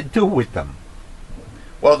nothing to do with them.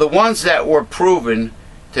 Well, the ones that were proven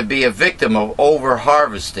to be a victim of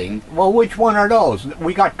over-harvesting. Well, which one are those?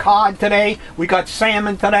 We got cod today, we got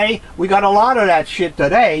salmon today, we got a lot of that shit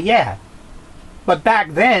today, yeah. But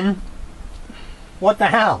back then, what the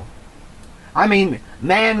hell? I mean,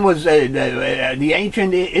 man was, the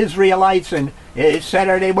ancient Israelites, and it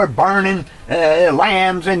said they were burning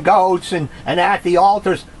lambs and goats and at the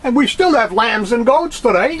altars, and we still have lambs and goats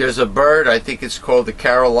today. There's a bird, I think it's called the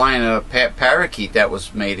Carolina parakeet, that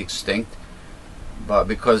was made extinct. But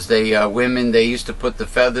because women, they used to put the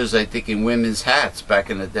feathers, I think, in women's hats back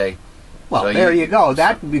in the day. Well, so there you go.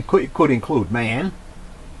 That could include man.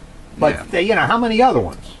 But, yeah. How many other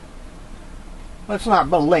ones? Let's not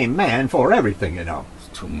blame man for everything, There's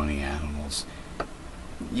too many animals.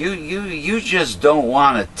 You just don't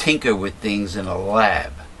want to tinker with things in a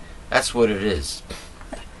lab. That's what it is.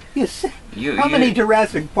 You see, how many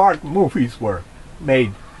Jurassic Park movies were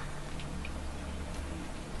made?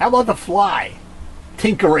 How about The Fly?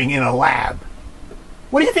 Tinkering in a lab.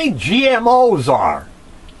 What do you think GMOs are?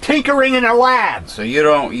 Tinkering in a lab. So you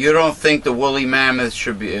don't think the woolly mammoth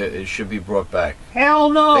should be brought back? Hell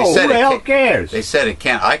no. Who the hell cares? They said it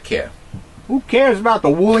can't. I care. Who cares about the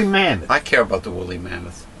woolly mammoth? I care about the woolly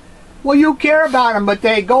mammoth. Well, you care about them, but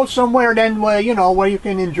they go somewhere then where where you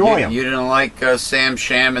can enjoy them. You didn't like Sam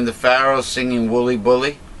Sham and the Pharaoh singing "Woolly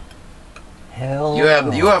Bully"? Hell you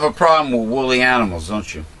have a problem with woolly animals,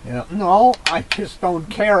 don't you? Yeah. No, I just don't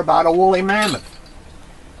care about a woolly mammoth.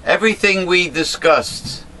 Everything we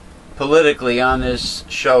discussed politically on this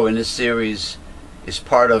show, in this series, is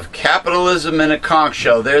part of capitalism in a conch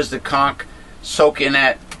shell. There's the conch soaking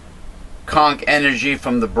that conch energy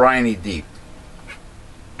from the briny deep.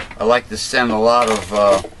 I like to send a lot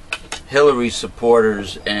of Hillary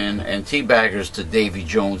supporters and teabaggers to Davy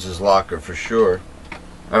Jones's locker for sure.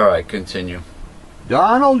 All right, continue.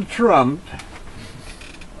 Donald Trump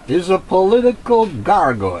is a political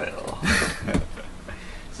gargoyle.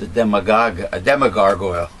 It's a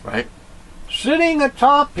demagogue, right? Sitting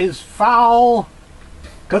atop his foul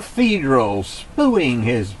cathedral, spewing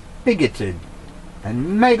his bigoted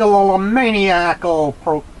and megalomaniacal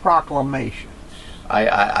proclamations.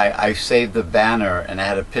 I saved the banner, and I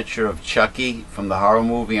had a picture of Chucky from the horror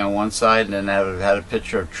movie on one side, and then I had a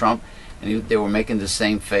picture of Trump, and they were making the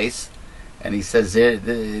same face. And he says,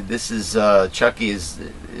 "This is Chucky is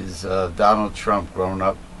Donald Trump grown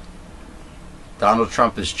up. Donald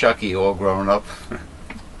Trump is Chucky all grown up."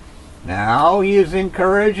 Now he is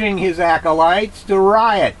encouraging his acolytes to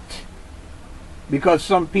riot because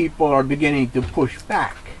some people are beginning to push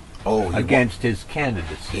back against his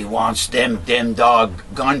candidacy. He wants them dog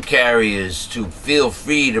gun carriers to feel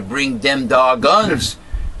free to bring them dog guns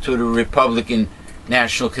to the Republican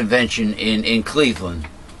National Convention in Cleveland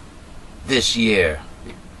this year.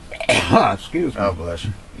 Excuse me. Oh, bless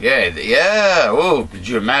you. Yeah. Oh, did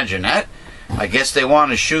you imagine that? I guess they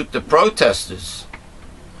want to shoot the protesters.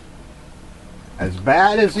 As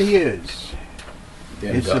bad as he is,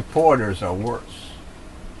 his supporters are worse.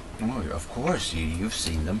 Oh, of course, you've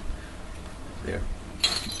seen them.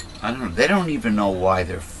 I don't know. They don't even know why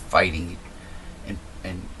they're fighting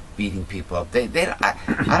and beating people up.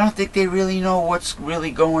 I don't think they really know what's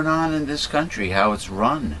really going on in this country, how it's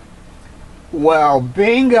run. Well,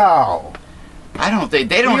 bingo. I don't think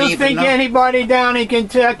they don't even know. You think anybody down in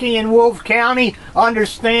Kentucky and Wolf County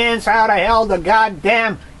understands how the hell the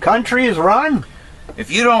goddamn country is run?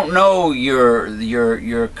 If you don't know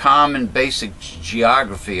your common basic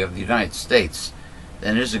geography of the United States,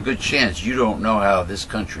 then there's a good chance you don't know how this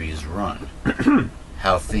country is run,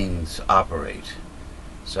 how things operate.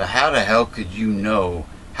 So how the hell could you know?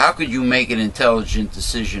 How could you make an intelligent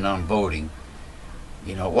decision on voting?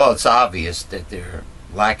 Well, it's obvious that they're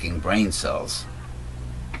lacking brain cells.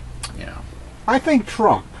 I think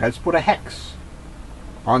Trump has put a hex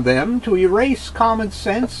on them to erase common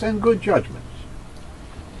sense and good judgment.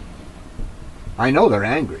 I know they're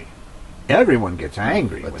angry. Everyone gets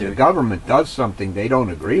angry when the government does something they don't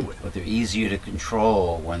agree with. But they're easier to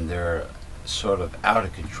control when they're sort of out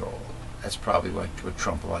of control. That's probably what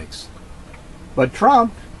Trump likes. But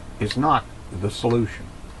Trump is not the solution.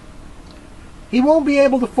 He won't be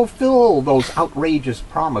able to fulfill those outrageous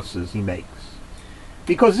promises he makes.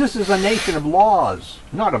 Because this is a nation of laws,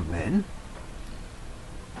 not of men.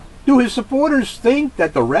 Do his supporters think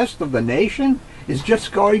that the rest of the nation is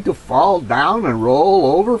just going to fall down and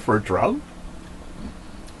roll over for Trump?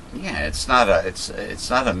 Yeah, it's not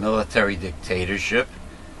a military dictatorship.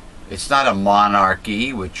 It's not a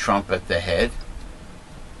monarchy with Trump at the head.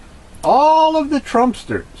 All of the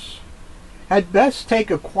Trumpsters had best take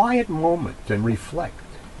a quiet moment and reflect.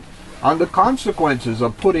 on the consequences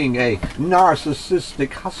of putting a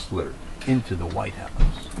narcissistic hustler into the White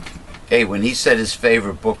House. Hey, when he said his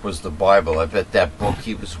favorite book was the Bible, I bet that book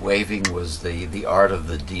he was waving was the Art of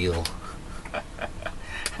the Deal,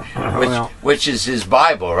 which is his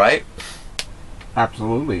Bible, right?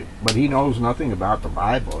 Absolutely, but he knows nothing about the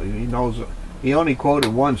Bible. He only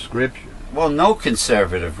quoted one scripture. Well, no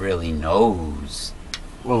conservative really knows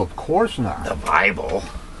Well, of course not. the Bible.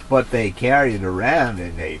 But they carry it around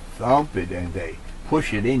and they thump it and they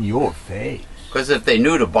push it in your face. Because if they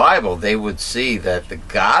knew the Bible, they would see that the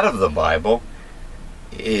God of the Bible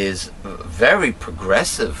is very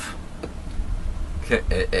progressive,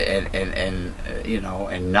 and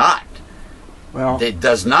not. Well, It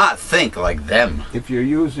does not think like them. if you're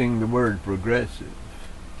using the word progressive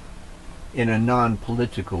in a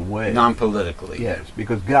non-political way, Non-politically. yes,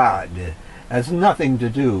 because God has nothing to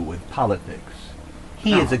do with politics.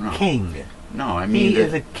 He is a king. No, I mean He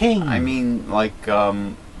is a king. I mean, like,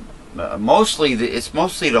 it's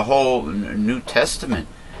mostly the whole New Testament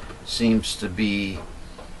seems to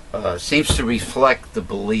reflect the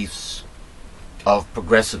beliefs of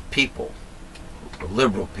progressive people,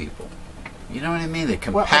 liberal people. You know what I mean? The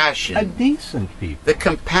compassion, a decent people. the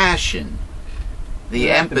compassion, the You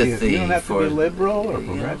don't have to be- empathy you don't have for to be liberal or you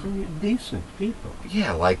know, progressive. You're decent people.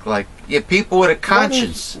 yeah, like people with a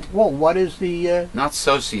conscience, What is the not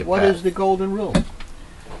sociopath. what is the golden rule?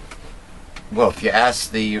 Well, if you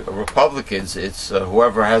ask the Republicans, it's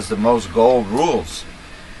whoever has the most gold rules.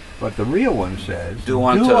 But the real one says, Do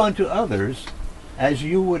unto- unto others as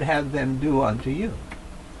you would have them do unto you.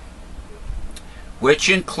 Which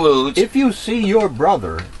includes, If you see your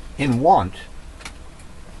brother in want,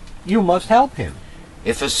 you must help him.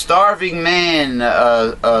 if a starving man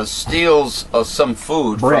steals some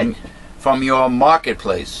food Bread. from your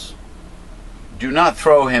marketplace, do not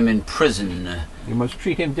throw him in prison. You must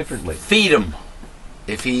treat him differently. Feed him.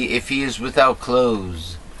 If he is without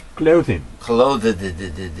clothes, Clothe him. clothed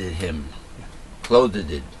him.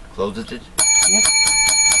 Clothed it. Clothed it? Yeah.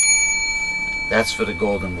 That's for the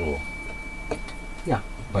golden rule. Yeah.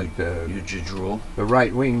 But Huge rule. the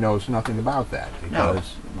right wing knows nothing about that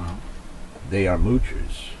because Well, they are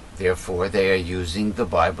moochers. therefore, they are using the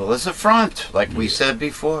Bible as a front, like we said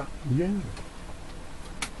before. Yeah.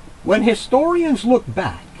 When historians look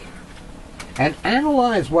back and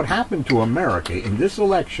analyze what happened to America in this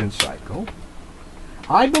election cycle,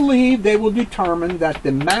 I believe they will determine that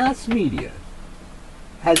the mass media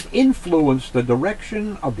has influenced the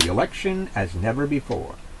direction of the election as never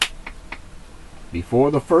before.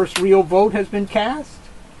 Before the first real vote has been cast,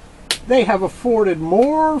 they have afforded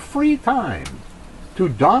more free time to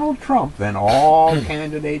Donald Trump than all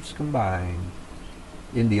candidates combined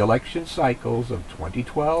in the election cycles of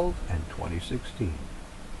 2012 and 2016.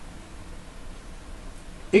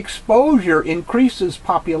 Exposure increases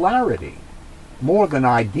popularity more than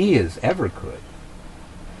ideas ever could.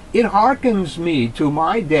 It harkens me to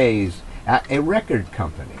my days at a record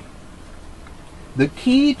company. The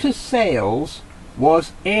key to sales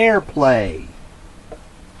was airplay,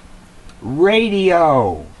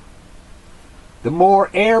 radio. The more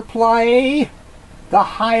airplay, the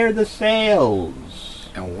higher the sales.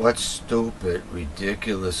 And what stupid,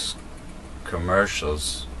 ridiculous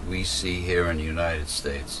commercials we see here in the United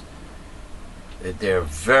States. They're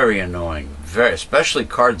very annoying, especially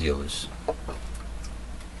car dealers.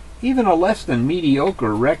 Even a less than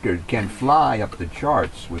mediocre record can fly up the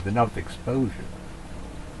charts with enough exposure.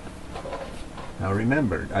 Now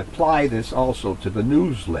remember, apply this also to the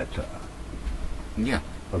newsletter. Yeah.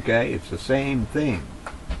 Okay? It's the same thing.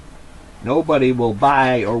 Nobody will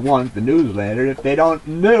buy or want the newsletter if they don't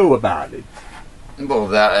know about it.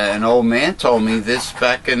 Well, an old man told me this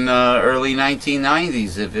back in the early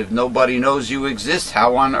 1990s. If nobody knows you exist,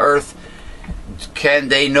 how on earth can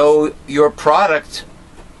they know your product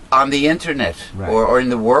on the internet or in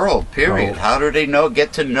the world, period? So, how do they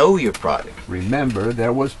get to know your product? Remember,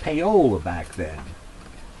 there was payola back then.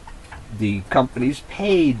 The companies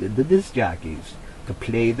paid the disc jockeys to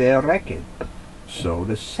play their record so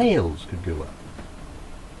the sales could go up.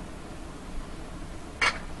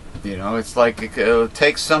 You know, it's like it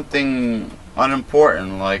takes something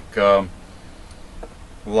unimportant like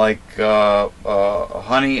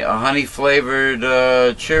honey flavored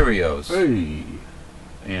Cheerios. Hey.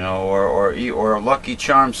 You know, or Lucky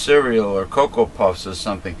Charms cereal or Cocoa Puffs or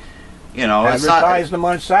something. You know, Advertise them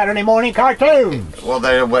on Saturday morning cartoons. Well,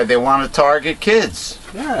 they want to target kids.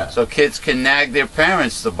 Yeah. So kids can nag their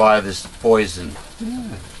parents to buy this poison.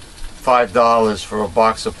 Yeah. $5 for a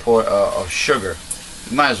box of sugar.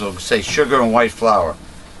 You might as well say sugar and white flour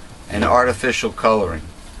and artificial coloring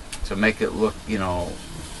to make it look, you know,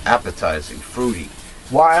 appetizing, fruity.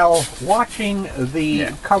 While watching the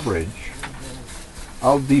Yeah. coverage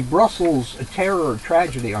of the Brussels terror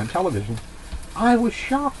tragedy on television, I was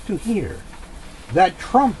shocked to hear that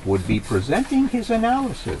Trump would be presenting his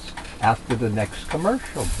analysis after the next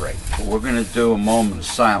commercial break. We're going to do a moment of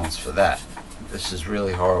silence for that. This is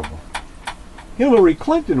really horrible. Hillary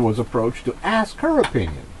Clinton was approached to ask her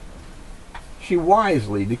opinion. She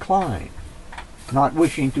wisely declined, not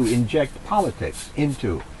wishing to inject politics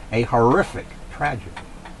into a horrific tragedy.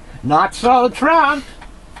 Not so Trump.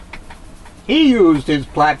 He used his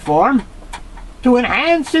platform to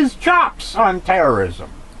enhance his chops on terrorism.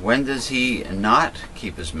 When does he not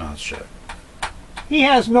keep his mouth shut? He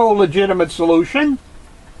has no legitimate solution,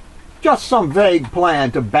 just some vague plan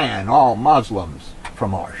to ban all Muslims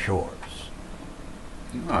from our shores.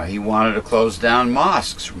 Oh, he wanted to close down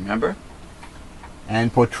mosques, remember?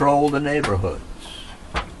 And patrol the neighborhoods.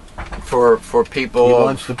 For people. He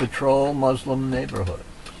wants to patrol Muslim neighborhoods.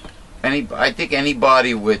 I think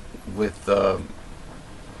anybody with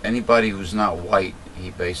anybody who's not white, he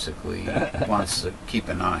basically wants to keep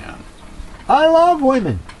an eye on. I love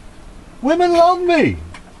women. Women love me.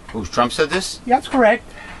 Who, Trump said this? That's correct.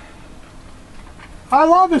 I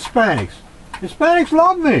love Hispanics. Hispanics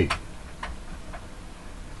love me.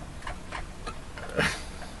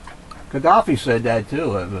 Gaddafi said that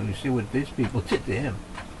too. You see what these people did to him.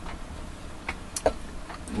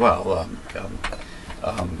 Well,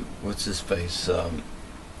 what's his face?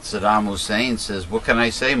 Saddam Hussein says, "What can I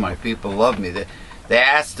say? My people love me." They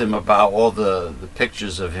asked him about all the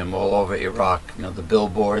pictures of him all over Iraq. You know, the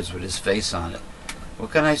billboards with his face on it.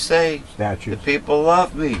 What can I say? Statues. The people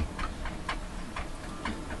love me.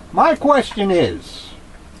 My question is,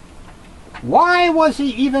 why was he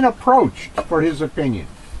even approached for his opinion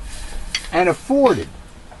and afforded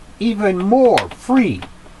even more free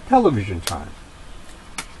television time?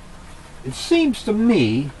 It seems to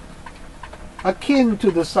me akin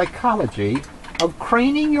to the psychology of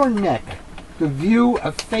craning your neck to view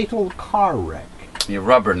a fatal car wreck. You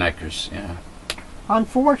rubberneckers, yeah.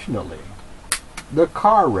 Unfortunately, the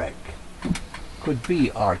car wreck could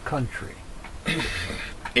be our country.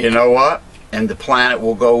 You know what? And the planet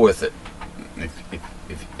will go with it.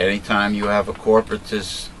 If anytime you have a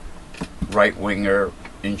corporatist right-winger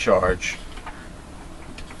in charge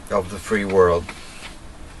of the free world,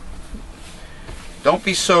 don't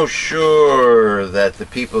be so sure that the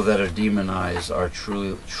people that are demonized are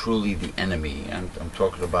truly the enemy. I'm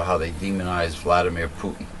talking about how they demonize Vladimir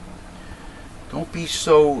Putin. Don't be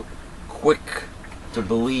so quick to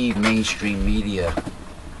believe mainstream media.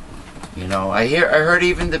 You know, I heard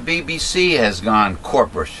even the BBC has gone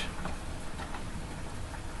corporate.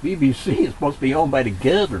 BBC is supposed to be owned by the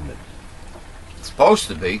government. It's supposed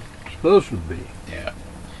to be. It's supposed to be. Yeah.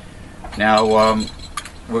 Now,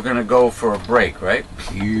 we're gonna go for a break, right?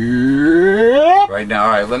 Yep. Right now, all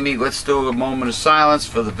right. Let's do a moment of silence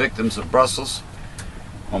for the victims of Brussels.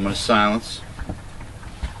 Moment of silence.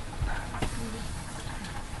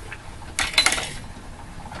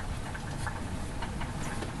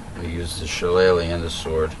 We use the shillelagh and the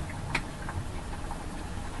sword.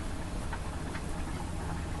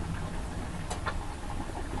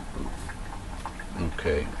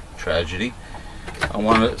 Okay, tragedy. I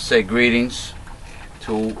want to say greetings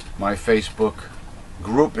to my Facebook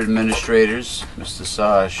group administrators, Mr.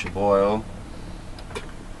 Sash Boyle,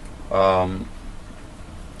 Mr.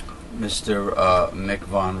 Mick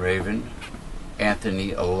Von Raven,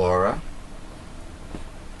 Anthony Alora,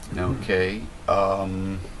 okay,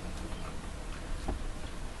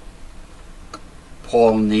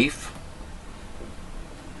 Paul Neef,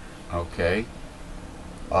 okay.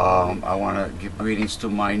 I want to give greetings to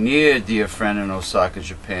my near dear friend in Osaka,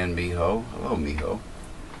 Japan, Miho. Hello, Miho.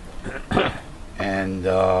 And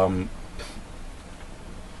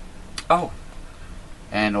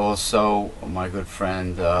and also my good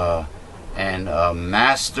friend and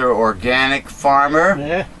master organic farmer,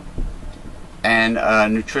 Yeah. and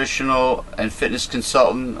nutritional and fitness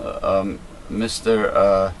consultant,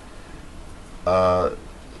 Mr.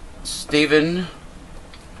 Stephen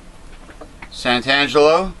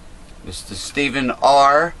Santangelo, Mr. Stephen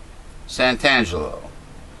R. Santangelo.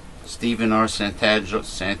 Stephen R.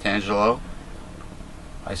 Santangelo,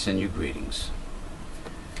 I send you greetings.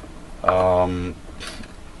 And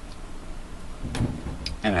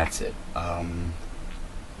that's it.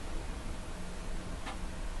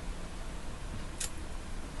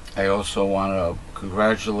 I also want to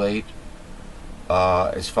congratulate,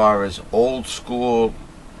 as far as old school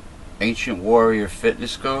ancient warrior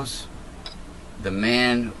fitness goes, the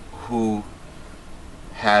man who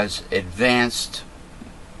has advanced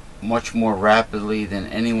much more rapidly than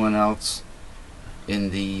anyone else in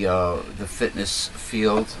the fitness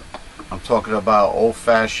field. I'm talking about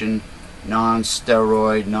old-fashioned,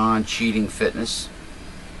 non-steroid, non-cheating fitness.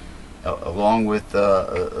 Along with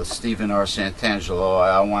Stephen R. Santangelo,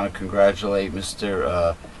 I want to congratulate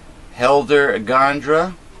Mr. Helder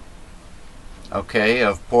Gondra, okay,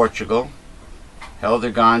 of Portugal.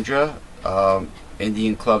 Helder Gondra,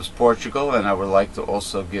 Indian Clubs Portugal, and I would like to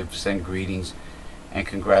also send greetings and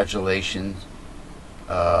congratulations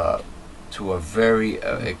to a very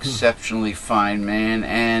exceptionally fine man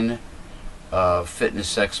and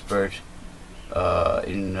fitness expert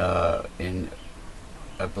in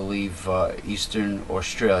I believe Eastern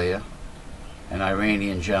Australia, an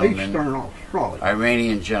Iranian gentleman. Eastern Australia.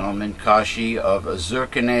 Iranian gentleman, Kashi of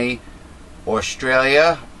Zircone,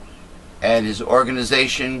 Australia, and his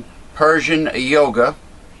organization Persian Yoga.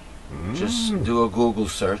 Just do a Google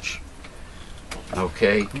search.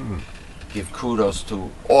 Okay, give kudos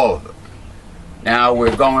to all of them. Now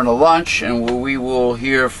we're going to lunch, and we will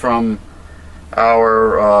hear from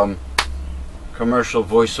our commercial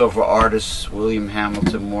voiceover artist, William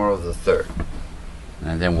Hamilton Morrow III.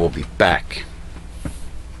 And then we'll be back.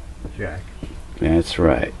 Jack. That's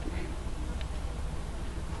right.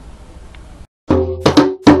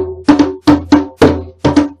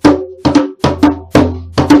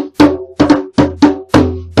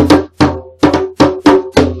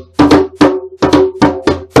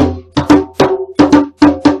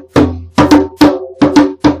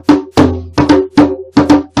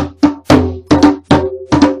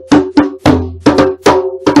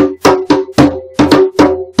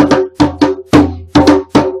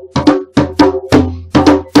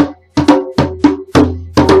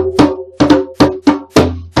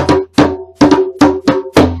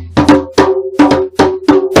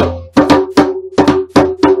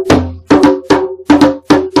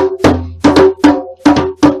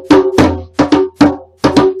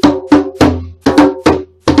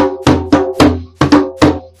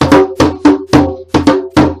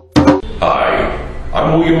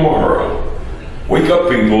 William Morrow. Wake up,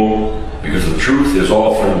 people, because the truth is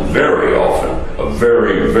often, very often, a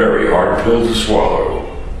very, very hard pill to swallow.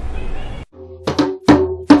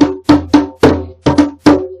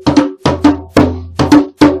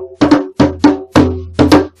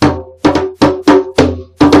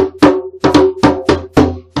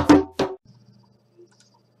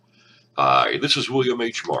 Hi, this is William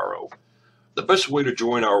H. Morrow. The best way to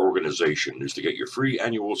join our organization is to get your free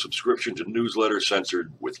annual subscription to Newsletter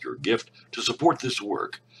Censored with your gift to support this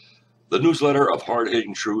work. The newsletter of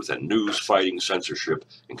hard-hitting truth and news-fighting censorship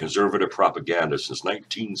and conservative propaganda since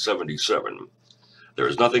 1977. There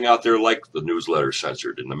is nothing out there like the Newsletter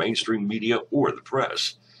Censored in the mainstream media or the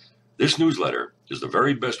press. This newsletter is the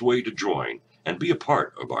very best way to join and be a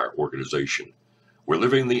part of our organization. We're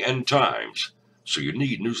living the end times, so you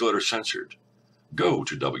need Newsletter Censored. Go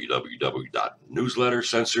to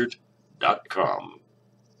www.newslettercensored.com.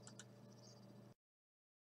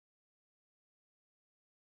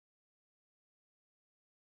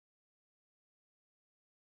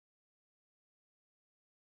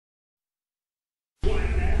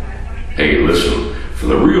 Hey, listen, for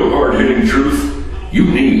the real hard-hitting truth, you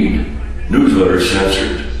need Newsletter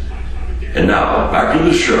Censored. And now, back to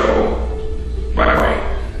the show. Bye-bye.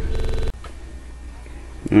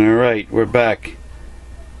 All right, we're back.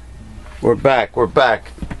 We're back.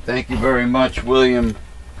 Thank you very much, William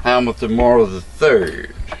Hamilton Morrow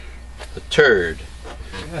III, the turd,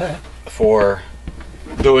 for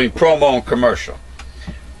doing promo and commercial.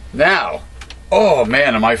 Now, oh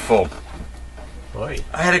man, am I full. Boy.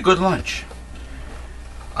 I had a good lunch.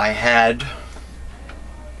 I had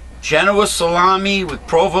Genoa salami with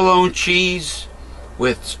provolone cheese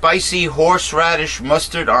with spicy horseradish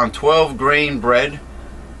mustard on 12-grain bread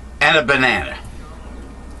and a banana.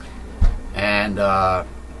 And the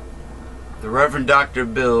Reverend Dr.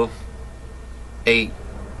 Bill ate,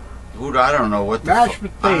 I don't know what the mashed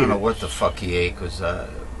potatoes. I don't know what the fuck he ate, because it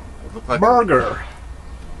looked like burger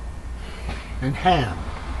and ham.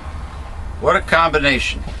 What a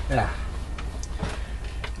combination. Yeah.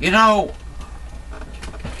 You know,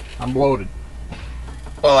 I'm bloated.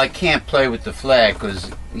 well, I can't play with the flag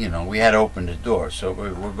because, you know, we had to open the door, so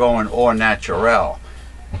we're going au naturel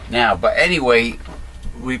now. But anyway,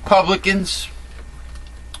 Republicans,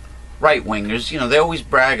 right-wingers, you know, they always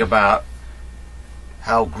brag about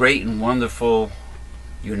how great and wonderful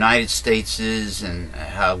United States is, and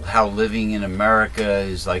how living in America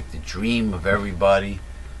is like the dream of everybody.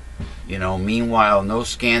 You know, meanwhile, no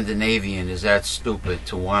Scandinavian is that stupid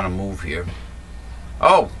to want to move here.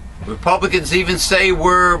 Oh, Republicans even say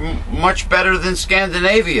we're much better than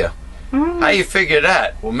Scandinavia. How you figure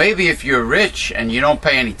that? Well, maybe if you're rich and you don't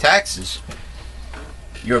pay any taxes,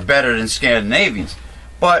 you're better than Scandinavians.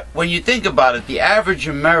 But when you think about it, the average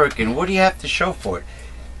American, what do you have to show for it?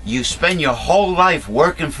 You spend your whole life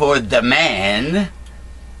working for the man,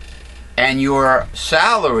 and your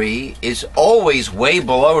salary is always way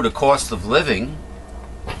below the cost of living.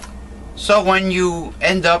 So when you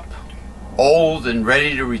end up old and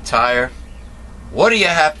ready to retire, what do you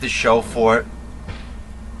have to show for it?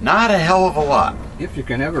 Not a hell of a lot. If you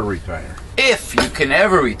can ever retire. If you can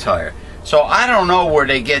ever retire. So I don't know where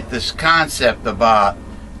they get this concept about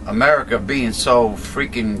America being so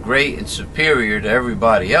freaking great and superior to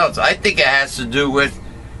everybody else. I think it has to do with,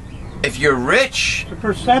 if you're rich, The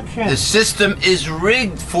perception. the system is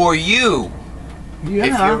rigged for you. Yeah.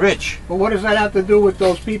 If you're rich. But what does that have to do with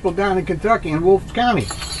those people down in Kentucky and Wolf County?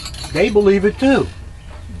 They believe it too.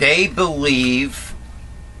 They believe,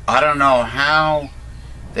 I don't know how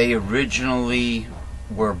they originally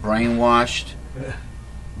were brainwashed,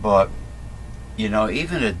 but you know,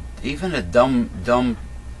 even a dumb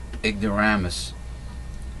ignoramus,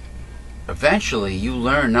 eventually you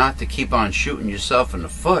learn not to keep on shooting yourself in the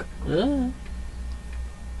foot. You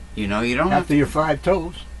know, you don't have After your 5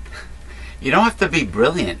 toes. You don't have to be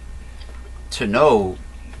brilliant to know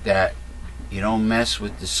that you don't mess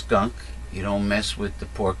with the skunk, you don't mess with the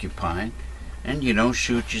porcupine, and you don't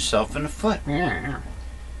shoot yourself in the foot. Yeah.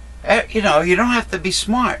 You know, you don't have to be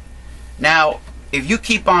smart. Now, if you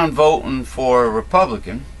keep on voting for a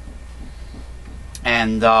Republican,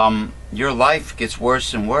 and your life gets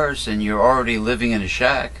worse and worse, and you're already living in a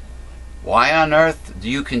shack, why on earth do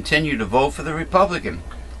you continue to vote for the Republican?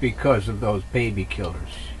 Because of those baby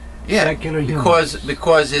killers. Yeah, Secular because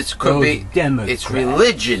it could Those be Democrats. it's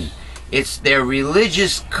religion. It's their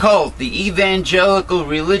religious cult, the evangelical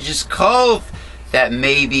religious cult, that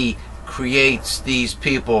maybe creates these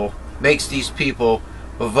people, makes these people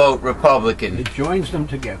vote Republican. It joins them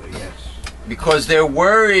together, yes. Because they're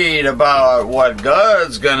worried about what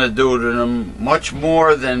God's gonna do to them, much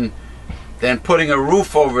more than putting a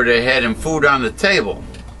roof over their head and food on the table.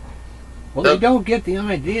 Well, they don't get the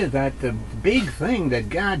idea that the big thing that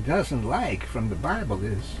God doesn't like from the Bible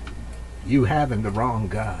is you having the wrong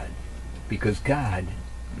God. Because God,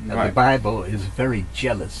 the Bible, is a very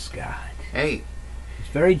jealous God. Hey, It's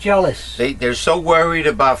very jealous. they're so worried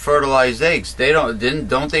about fertilized eggs.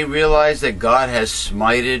 Don't they realize that God has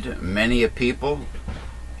smited many a people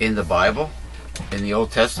in the Bible, in the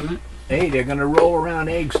Old Testament? Hey, they're going to roll around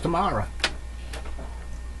eggs tomorrow.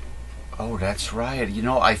 Oh, that's right. You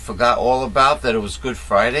know, I forgot all about that. It was Good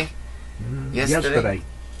Friday. Yesterday.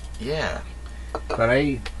 Yeah.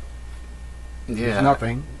 Today is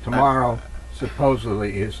nothing. Tomorrow,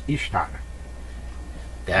 supposedly, is Ishtar.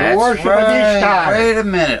 That's worship of right. Ishtar. Wait a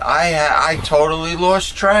minute. I totally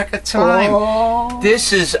lost track of time. Oh.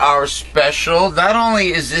 This is our special. Not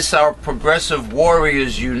only is this our Progressive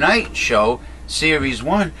Warriors Unite show, Series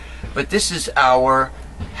 1, but this is our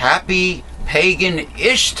Happy Pagan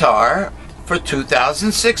Ishtar for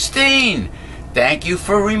 2016. Thank you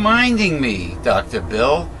for reminding me, Dr.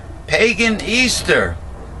 Bill. Pagan Easter.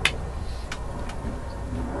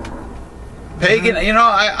 Pagan, you know,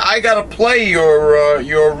 I gotta play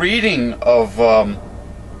your reading of,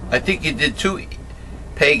 I think you did 2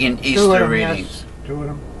 Pagan Easter readings. Yes. 2 of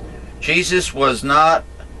them. Jesus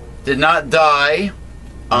did not die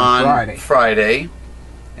on Friday.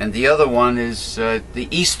 And the other one is the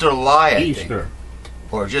Easter lie, I think.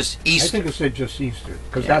 Or just Easter. I think it said just Easter,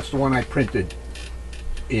 because that's the one I printed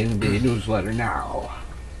in the newsletter now.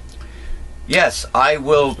 Yes, I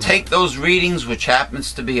will take those readings, which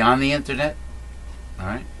happens to be on the internet. All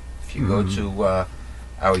right. If you go to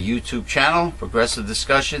our YouTube channel, Progressive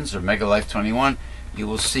Discussions or Mega Life 21, you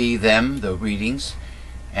will see them, the readings.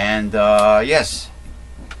 And yes.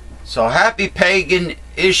 So happy Pagan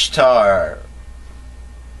Ishtar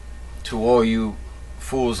to all you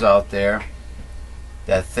fools out there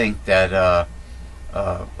that think that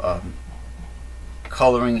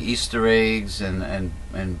coloring Easter eggs and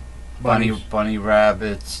bunny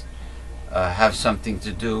rabbits have something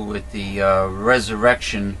to do with the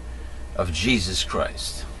resurrection of Jesus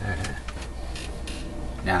Christ.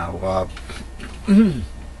 Now,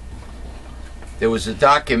 there was a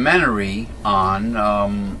documentary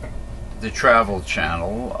on the Travel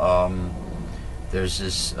Channel. There's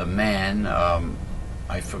this man.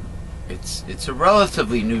 It's a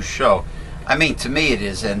relatively new show. I mean, to me it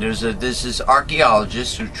is. And there's this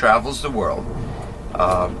archaeologist who travels the world,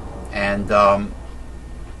 and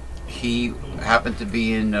he happened to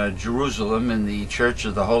be in Jerusalem in the Church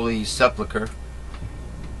of the Holy Sepulchre,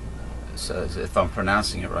 if I'm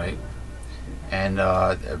pronouncing it right. And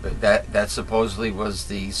that supposedly was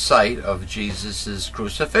the site of Jesus'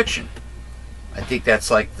 crucifixion. I think that's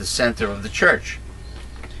like the center of the church.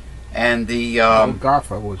 And the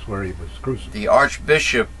Golgotha was where he was crucified. the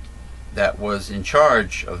archbishop that was in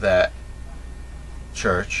charge of that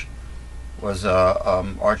church was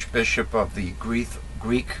archbishop of the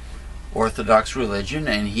Greek Orthodox religion,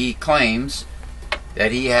 and he claims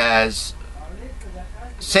that he has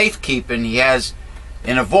safekeeping. He has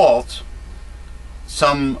in a vault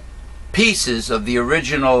some pieces of the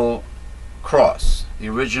original cross, the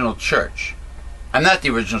original church. I'm not the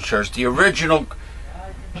original church, the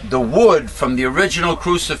wood from the original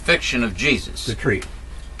crucifixion of Jesus. The tree.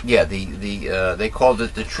 Yeah, they called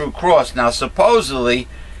it the true cross. Now, supposedly,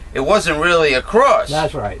 it wasn't really a cross.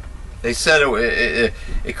 That's right. They said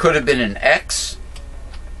it could have been an X,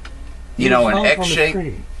 an X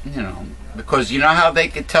shape, because you know how they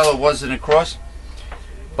could tell it wasn't a cross?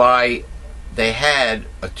 They had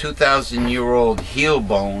a 2,000-year-old heel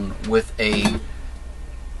bone with a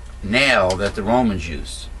nail that the Romans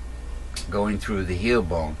used going through the heel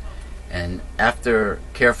bone, and after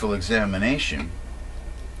careful examination,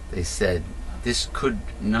 they said this could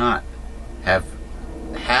not have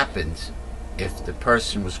happened if the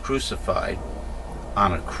person was crucified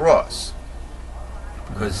on a cross,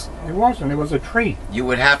 because it wasn't. It was a tree. You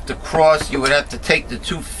would have to cross. You would have to take the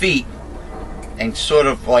 2 feet and sort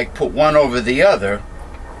of like put one over the other,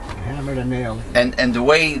 hammer the nail, and the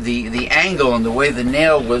way the angle and the way the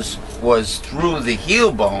nail was through the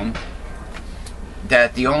heel bone,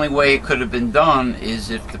 that the only way it could have been done is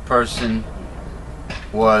if the person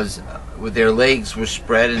was with their legs were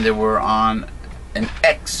spread and they were on an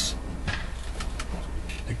X.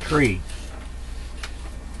 A tree.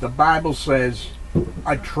 The Bible says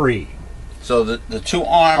a tree. So the 2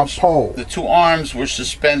 arms, a pole. The 2 arms were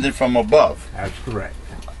suspended from above. That's correct.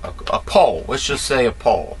 A pole. Let's just say a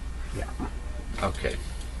pole. Yeah. Okay.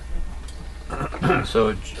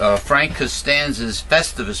 So Frank Costanza's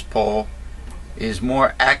Festivus pole is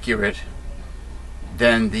more accurate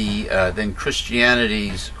than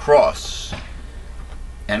Christianity's cross,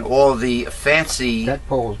 and all the fancy. That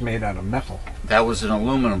pole is made out of metal. That was an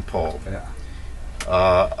aluminum pole. Yeah.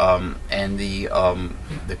 And the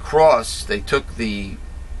cross, they took the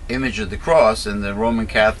image of the cross, and the Roman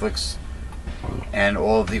Catholics and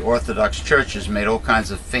all of the Orthodox churches made all kinds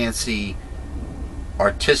of fancy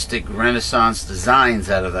artistic Renaissance designs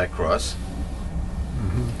out of that cross.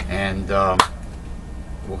 Mm-hmm. And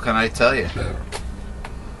what can I tell you? The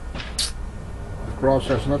cross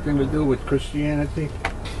has nothing to do with Christianity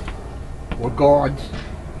or God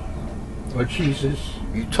or Jesus.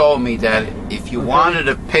 You told me that if you wanted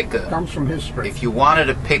to pick It comes from history. if you wanted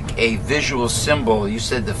to pick a visual symbol, you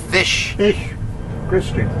said the fish. Fish,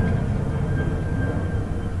 Christian.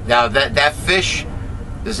 Now that fish,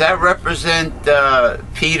 does that represent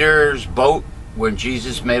Peter's boat when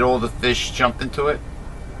Jesus made all the fish jump into it?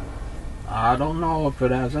 I don't know if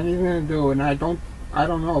it has anything to do, and I don't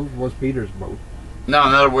know if it was Peter's boat. No,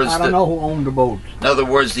 in other words, I don't know who owned the boat. In other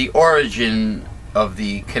words, the origin of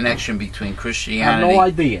the connection between Christianity. I have no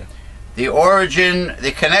idea.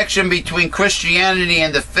 The connection between Christianity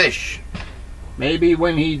and the fish. Maybe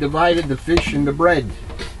when he divided the fish and the bread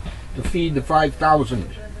to feed the 5,000.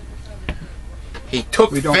 He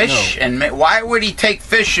took fish and why would he take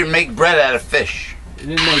fish and make bread out of fish? He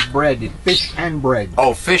didn't make bread. It's fish and bread.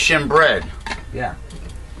 Oh, fish and bread. Yeah.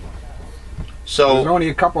 So there's only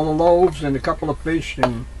a couple of loaves and a couple of fish,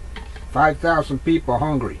 and 5,000 people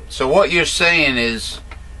hungry. So what you're saying is,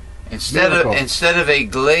 instead of a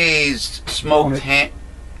glazed smoked ham,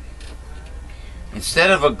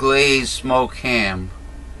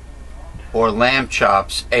 or lamb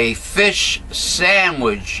chops, a fish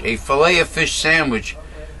sandwich, a fillet of fish sandwich,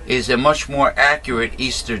 is a much more accurate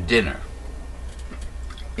Easter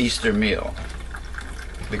meal,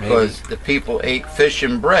 because the people ate fish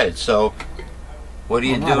and bread. So what do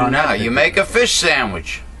you do now? You make a fish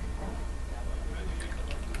sandwich.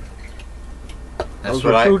 Those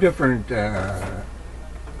are two different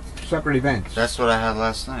separate events. That's what I had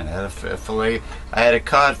last night. I had a fillet. I had a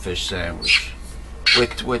codfish sandwich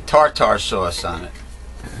with tartar sauce on it.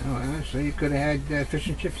 Oh, so you could have had fish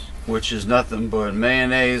and chips. Which is nothing but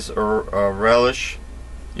mayonnaise or relish,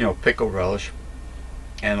 pickle relish,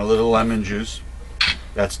 and a little lemon juice.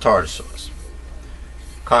 That's tartar sauce.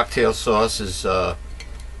 Cocktail sauce is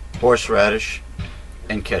horseradish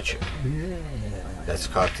and ketchup. Yeah. That's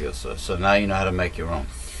cocktail sauce. So now you know how to make your own.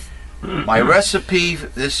 My recipe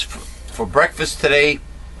for breakfast today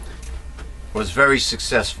was very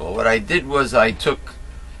successful. What I did was I took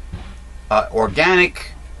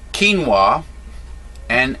organic quinoa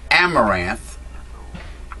and amaranth,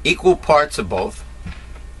 equal parts of both,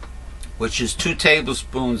 which is 2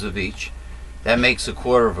 tablespoons of each. That makes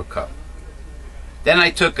 1/4 cup. Then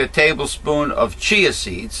I took a tablespoon of chia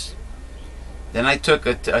seeds. Then I took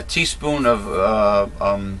a teaspoon of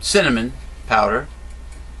cinnamon powder.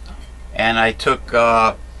 And I took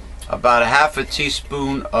about 1/2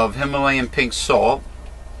 teaspoon of Himalayan pink salt.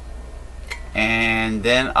 And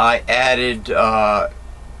then I added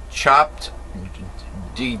chopped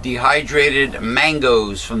dehydrated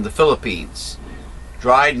mangoes from the Philippines,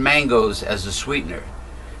 dried mangoes as a sweetener.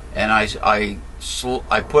 And I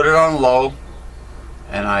put it on low,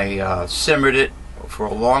 and I simmered it for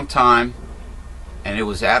a long time, and it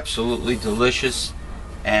was absolutely delicious.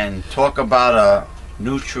 And talk about a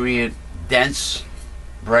nutrient dense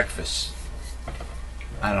breakfast.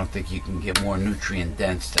 I don't think you can get more nutrient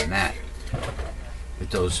dense than that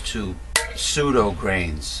with those 2 pseudo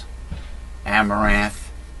grains, amaranth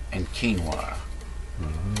and quinoa,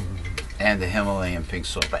 and the Himalayan pink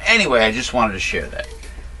salt. But anyway, I just wanted to share that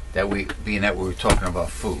being that we were talking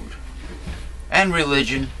about food and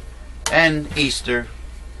religion and Easter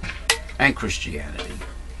and Christianity.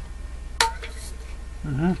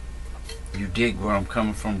 You dig where I'm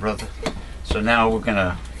coming from, brother? So now we're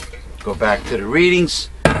gonna go back to the readings.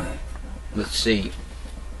 Let's see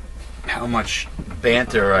how much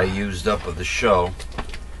banter I used up of the show.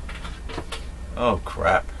 Oh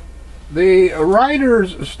crap. The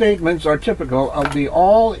writer's statements are typical of the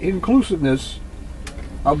all-inclusiveness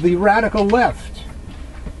of the radical left,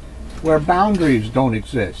 where boundaries don't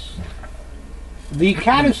exist. The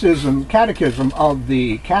catechism of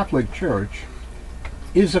the Catholic Church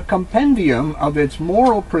is a compendium of its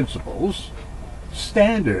moral principles,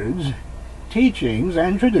 standards, teachings,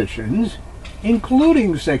 and traditions,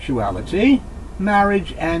 including sexuality,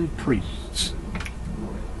 marriage, and priests.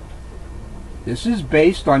 This is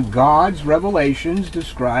based on God's revelations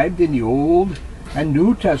described in the Old and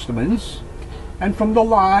New Testaments, and from the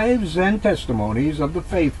lives and testimonies of the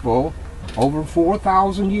faithful over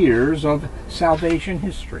 4,000 years of salvation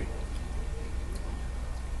history.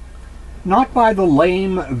 Not by the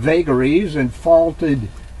lame vagaries and faulted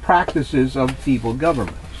practices of feeble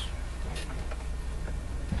governments.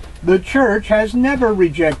 The Church has never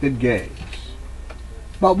rejected gays,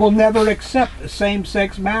 but will never accept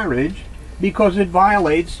same-sex marriage because it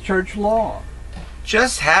violates church law.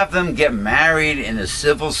 Just have them get married in a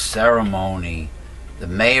civil ceremony. The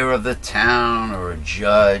mayor of the town or a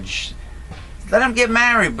judge. Let them get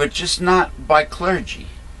married, but just not by clergy.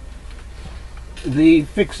 The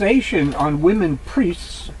fixation on women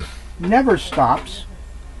priests never stops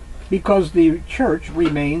because the church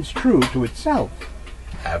remains true to itself.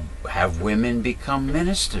 Have women become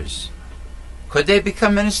ministers? Could they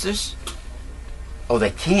become ministers? Oh,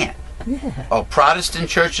 they can't. Yeah. Oh, Protestant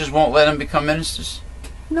churches won't let them become ministers?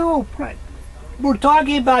 No, we're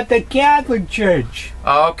talking about the Catholic Church.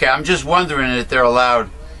 Oh, okay. I'm just wondering if they're allowed,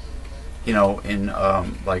 you know, in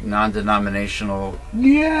like non-denominational.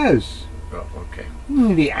 Yes. Oh, okay.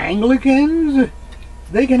 The Anglicans,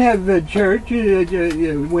 they can have church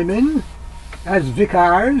women as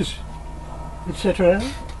vicars, etc.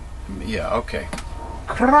 Yeah, okay.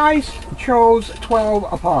 Christ chose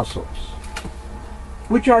 12 apostles,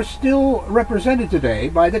 which are still represented today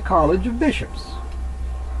by the College of Bishops.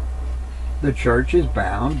 The church is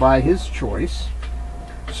bound by his choice,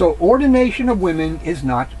 so ordination of women is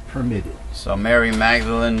not permitted. So Mary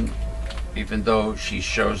Magdalene, even though she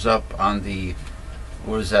shows up on the,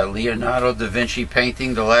 what is that, Leonardo da Vinci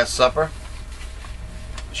painting, The Last Supper,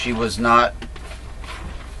 she was not.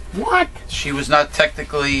 What? She was not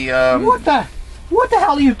technically What the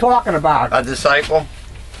hell are you talking about? a disciple.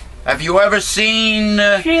 Have you ever seen?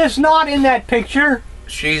 She is not in that picture.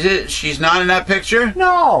 She's not in that picture.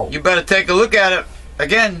 No. You better take a look at it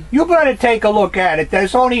again. You better take a look at it.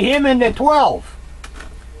 There's only him and the 12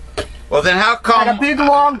 Well, then how come? at a big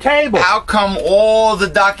long table. How come all the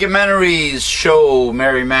documentaries show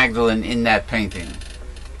Mary Magdalene in that painting?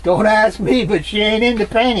 Don't ask me, but she ain't in the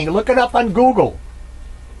painting. Look it up on Google.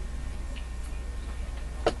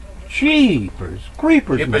 Jeepers,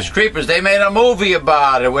 creepers. Jeepers man. Creepers, they made a movie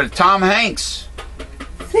about it with Tom Hanks.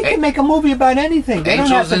 They can make a movie about anything. They don't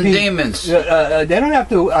have Angels to and be- Demons. they don't have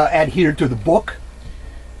to adhere to the book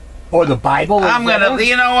or the Bible. I'm gonna,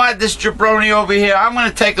 you know what, this jabroni over here, I'm gonna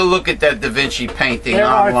take a look at that Da Vinci painting There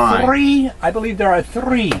online. are three. I believe there are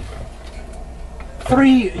three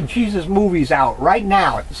Jesus movies out right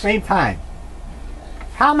now at the same time.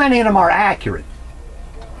 How many of them are accurate?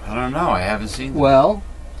 I don't know, I haven't seen them. Well,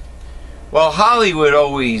 Well, Hollywood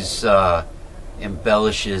always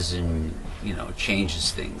embellishes and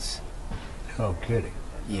changes things. Oh, kidding.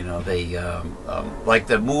 They like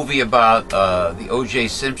the movie about the O.J.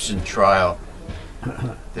 Simpson trial.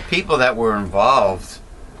 The people that were involved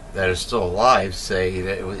that are still alive say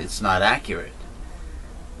that it's not accurate.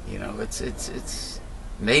 It's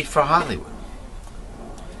made for Hollywood.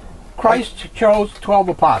 Christ chose 12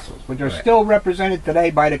 apostles, which are still represented today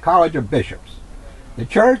by the College of Bishops. The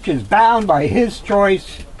church is bound by his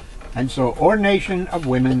choice, and so ordination of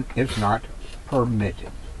women is not permitted.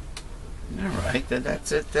 All right,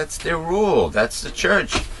 that's it. That's their rule. That's the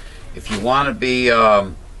church. If you want to be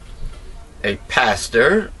a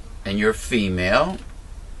pastor and you're female,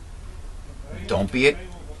 don't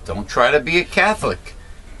try to be a Catholic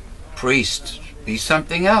priest. Be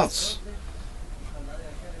something else.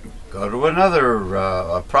 Go to another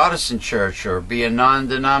a Protestant church, or be a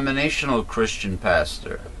non-denominational Christian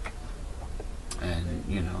pastor. And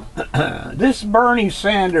This Bernie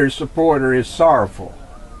Sanders supporter is sorrowful.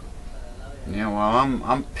 Yeah, well,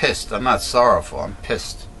 I'm pissed. I'm not sorrowful. I'm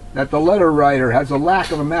pissed that the letter writer has a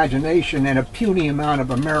lack of imagination and a puny amount of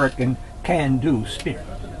American can-do spirit.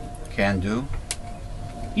 Can do.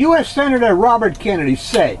 U.S. Senator Robert Kennedy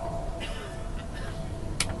said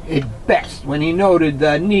it best when he noted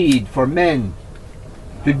the need for men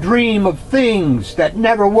to dream of things that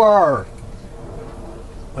never were.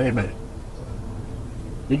 Wait a minute.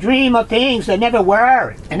 To dream of things that never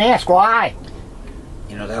were, and ask why.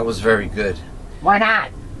 That was very good. Why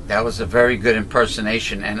not? That was a very good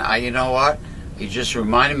impersonation, and you know what? It just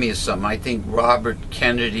reminded me of something. I think Robert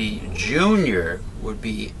Kennedy Jr. would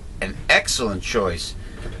be an excellent choice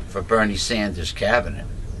for Bernie Sanders' cabinet.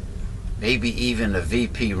 Maybe even a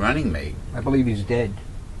VP running mate. I believe he's dead.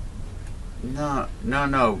 No.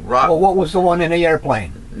 Well, what was the one in the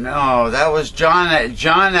airplane? No, that was John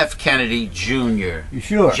F. Kennedy Jr. You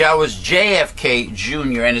sure? That was JFK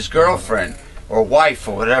Jr. and his girlfriend or wife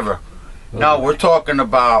or whatever. Okay. No, we're talking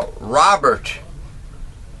about Robert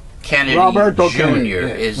Kennedy Jr.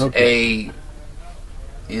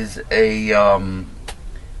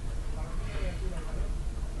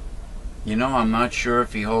 I'm not sure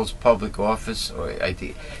if he holds public office, or I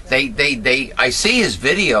see his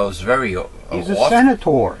videos very He's a often.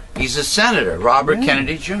 senator. He's a senator, Robert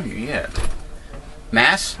Kennedy Jr., yeah.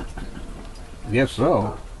 Mass? Yes,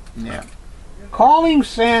 so. Yeah. Calling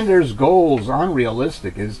Sanders' goals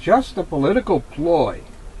unrealistic is just a political ploy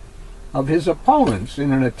of his opponents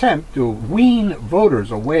in an attempt to wean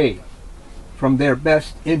voters away from their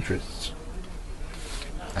best interests.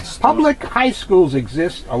 Public high schools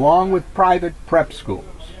exist along with private prep schools.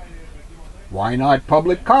 Why not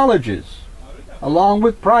public colleges along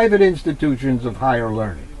with private institutions of higher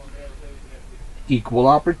learning? Equal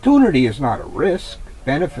opportunity is not a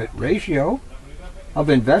risk-benefit ratio of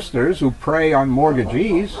investors who prey on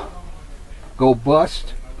mortgagees, go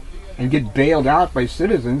bust, and get bailed out by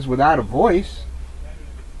citizens without a voice.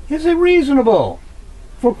 Is it reasonable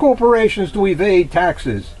for corporations to evade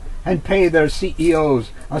taxes and pay their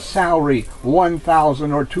CEOs a salary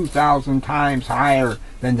 1,000 or 2,000 times higher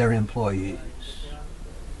than their employees?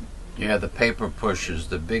 Yeah, the paper pushers,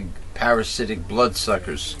 the big parasitic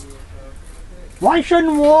bloodsuckers. Why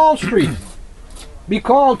shouldn't Wall Street be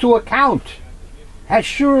called to account as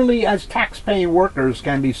surely as tax-paying workers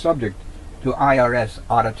can be subject to IRS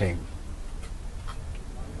auditing?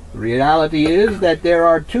 The reality is that there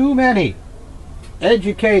are too many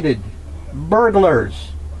educated burglars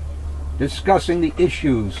discussing the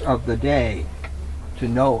issues of the day to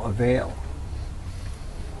no avail.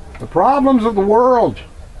 The problems of the world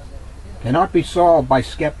cannot be solved by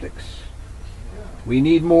skeptics. We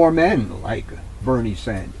need more men like Bernie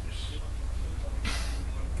Sanders.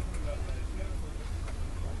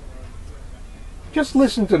 Just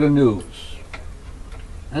listen to the news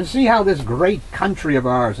and see how this great country of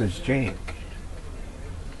ours has changed.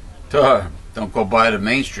 Don't go by the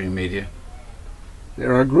mainstream media.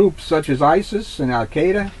 There are groups such as ISIS and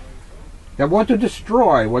Al-Qaeda that want to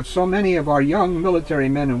destroy what so many of our young military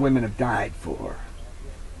men and women have died for: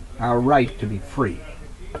 our right to be free.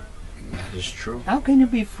 That is true. How can you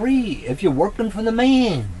be free if you're working for the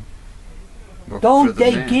man? Don't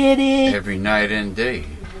they get it? Every night and day,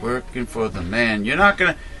 working for the man. You're not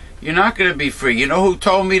gonna be free. You know who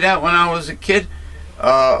told me that when I was a kid?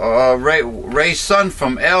 Ray's son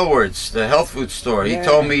from Aylward's, the health food store. He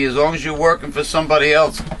told me, as long as you're working for somebody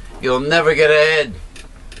else, you'll never get ahead.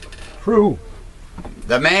 True.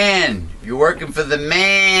 The man. You're working for the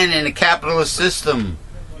man in a capitalist system.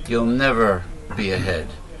 You'll never be ahead,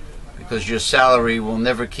 because your salary will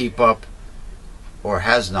never keep up, or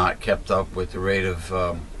has not kept up, with the rate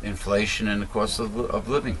of inflation and the cost of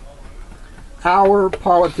living. our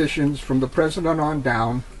politicians, from the president on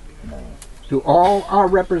down, to all our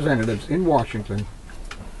representatives in Washington,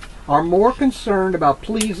 are more concerned about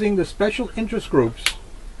pleasing the special interest groups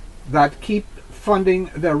that keep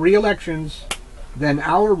funding their re-elections than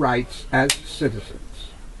our rights as citizens.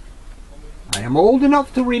 I am old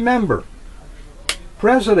enough to remember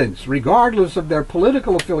presidents, regardless of their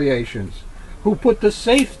political affiliations, who put the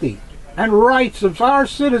safety and rights of our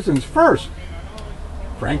citizens first.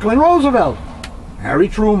 Franklin Roosevelt, Harry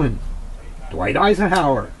Truman, Dwight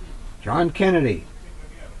Eisenhower, John Kennedy,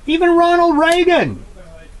 even Ronald Reagan.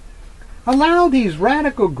 Allow these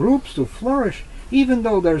radical groups to flourish even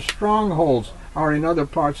though their strongholds are in other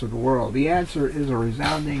parts of the world. The answer is a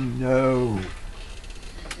resounding no.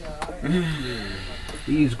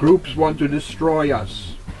 These groups want to destroy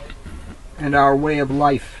us and our way of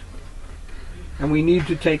life, and we need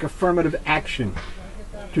to take affirmative action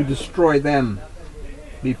to destroy them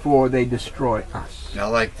before they destroy us. I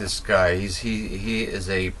like this guy. He is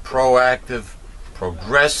a proactive,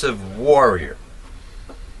 progressive warrior.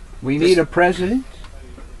 We need a president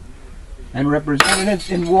and representatives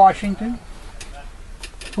in Washington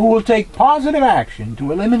who will take positive action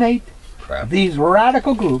to eliminate these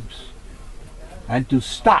radical groups and to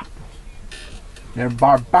stop their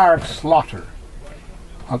barbaric slaughter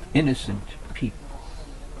of innocent people.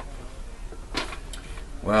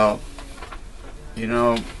 Well, you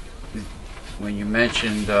know, when you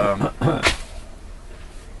mentioned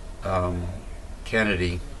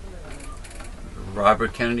Kennedy,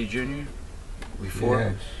 Robert Kennedy Jr. before,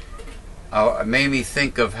 Yes. It made me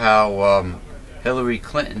think of how Hillary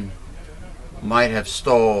Clinton might have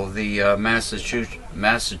stole the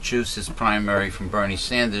Massachusetts primary from Bernie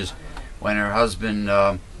Sanders when her husband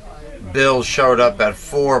Bill showed up at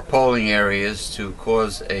 4 polling areas to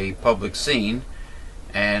cause a public scene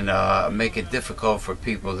and make it difficult for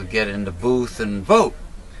people to get in the booth and vote.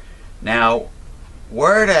 Now,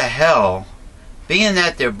 where the hell, being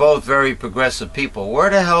that they're both very progressive people, where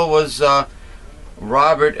the hell was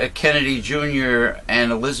Robert Kennedy Jr.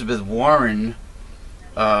 and Elizabeth Warren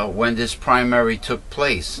when this primary took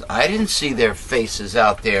place? I didn't see their faces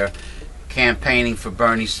out there campaigning for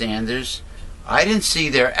Bernie Sanders. I didn't see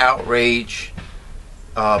their outrage,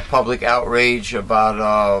 public outrage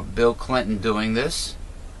about Bill Clinton doing this.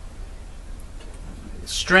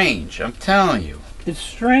 It's strange, I'm telling you. It's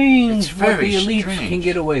strange It's what very the elites strange. can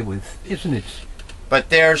get away with, isn't it? But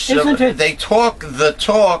they talk the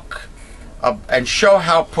talk and show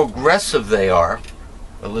how progressive they are.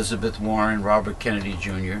 Elizabeth Warren, Robert Kennedy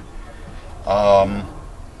Jr. Al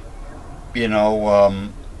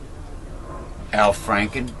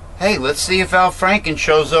Franken. Hey, let's see if Al Franken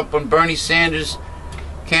shows up when Bernie Sanders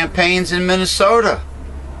campaigns in Minnesota.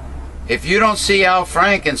 If you don't see Al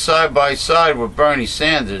Franken side by side with Bernie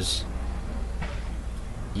Sanders,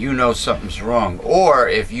 you know something's wrong. Or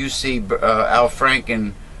if you see Al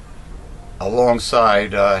Franken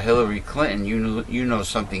alongside Hillary Clinton, you know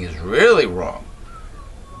something is really wrong.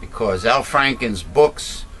 Because Al Franken's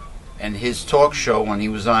books and his talk show when he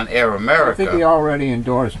was on Air America. I think he already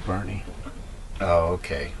endorsed Bernie. Oh,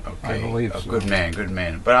 okay. I believe so. Good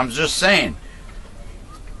man. But I'm just saying,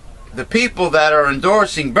 the people that are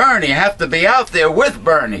endorsing Bernie have to be out there with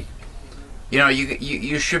Bernie. You know,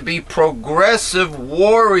 you should be progressive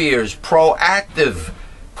warriors, proactively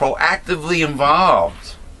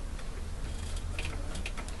involved.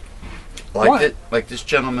 Like this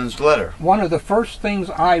gentleman's letter. One of the first things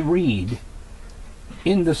I read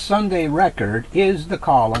in the Sunday Record is the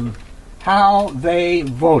column, How They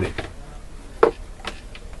Voted.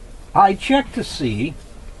 I checked to see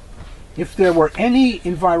if there were any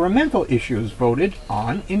environmental issues voted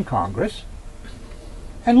on in Congress,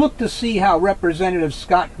 and looked to see how Representative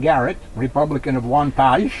Scott Garrett, Republican of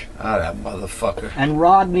Wantage, That motherfucker. and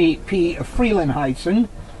Rodney P. Freelandheisen,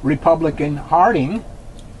 Republican Harding,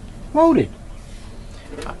 voted,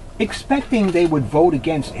 expecting they would vote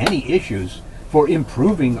against any issues for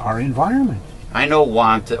improving our environment. I know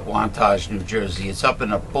Wantage, New Jersey. It's up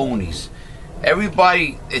in the boonies.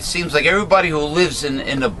 It seems like everybody who lives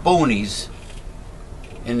in the boonies,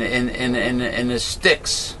 in the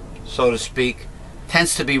sticks, so to speak,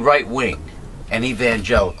 tends to be right-wing and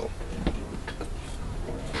evangelical.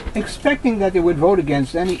 Expecting that they would vote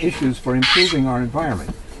against any issues for improving our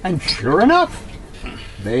environment. And sure enough,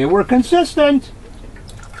 they were consistent.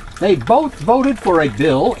 They both voted for a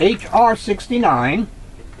bill, H.R. 69,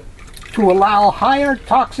 to allow higher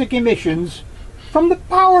toxic emissions from the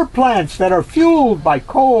power plants that are fueled by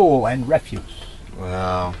coal and refuse.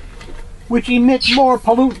 Wow. Which emit more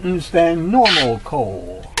pollutants than normal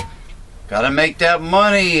coal. Gotta make that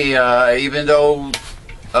money, even though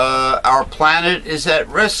our planet is at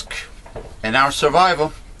risk and our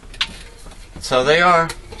survival. So they are.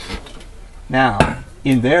 Now,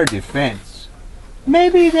 in their defense,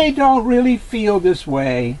 maybe they don't really feel this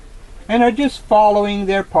way and are just following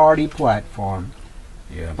their party platform.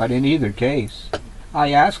 Yeah. But in either case,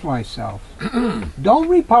 I ask myself, don't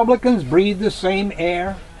Republicans breathe the same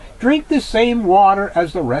air, drink the same water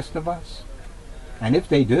as the rest of us? And if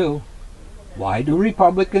they do, why do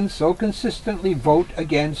Republicans so consistently vote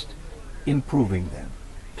against improving them?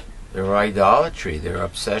 Their idolatry, their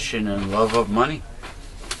obsession and love of money.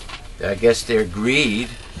 I guess their greed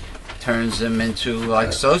turns them into like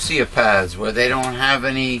sociopaths, where they don't have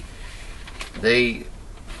any, they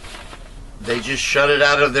just shut it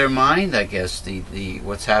out of their mind, I guess, the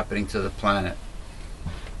what's happening to the planet.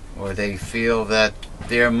 Or they feel that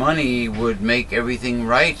their money would make everything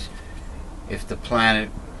right if the planet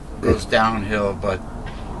goes downhill, but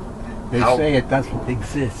They say it doesn't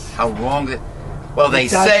exist. how wrong that. Well, they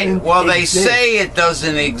say it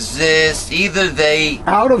doesn't exist. Either they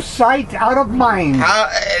Out of sight, out of mind.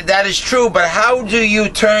 that is true, but how do you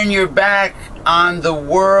turn your back on the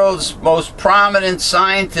world's most prominent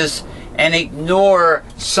scientists and ignore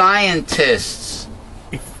scientists?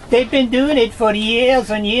 They've been doing it for years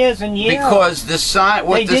and years and years. Because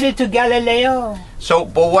they did it to Galileo. So,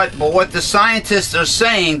 but what the scientists are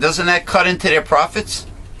saying, doesn't that cut into their profits?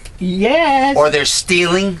 Yes. Or they're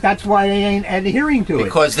stealing? That's why they ain't adhering to it.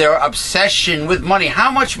 Because their obsession with money.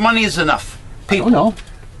 How much money is enough? People. I don't know.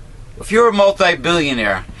 If you're a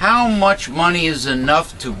multi-billionaire, how much money is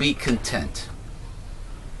enough to be content?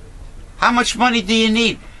 How much money do you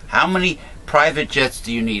need? How many private jets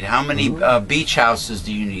do you need? How many beach houses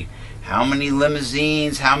do you need? How many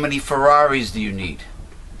limousines? How many Ferraris do you need?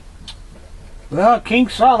 Well, King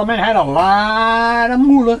Solomon had a lot of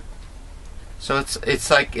moolah. So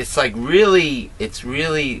it's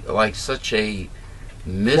really like such a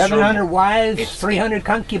miserable. 700 wives, 300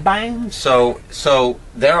 concubines. So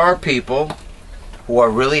there are people who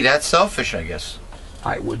are really that selfish, I guess.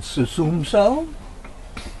 I would assume so.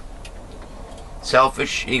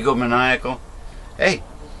 Selfish, egomaniacal. Hey,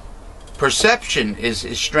 perception is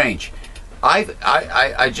strange. I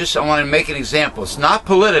want to make an example. It's not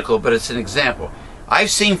political, but it's an example.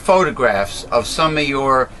 I've seen photographs of some of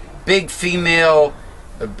your big female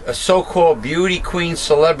so-called beauty queen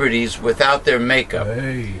celebrities without their makeup.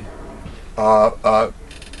 Hey.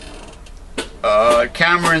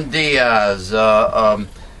 Cameron Diaz,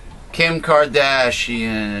 Kim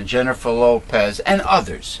Kardashian, Jennifer Lopez, and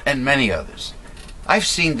others, and many others. I've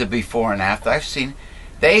seen the before and after.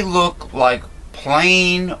 They look like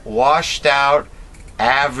plain, washed out,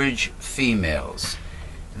 average females.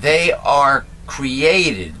 They are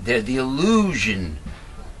created. They're the illusion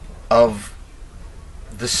of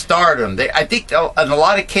the stardom. I think in a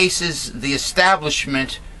lot of cases, the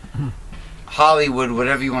establishment, Hollywood,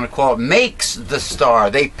 whatever you want to call it, makes the star.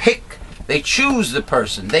 They choose the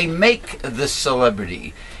person. They make the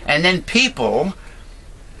celebrity. And then people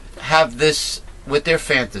have this, with their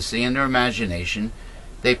fantasy and their imagination,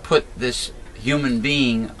 they put this human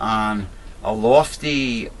being on a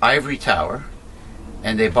lofty ivory tower,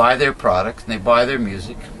 and they buy their product, and they buy their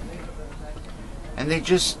music, and they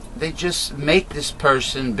just make this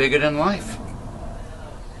person bigger than life.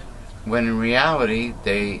 When in reality,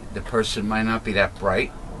 the person might not be that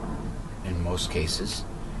bright in most cases,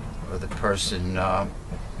 or the person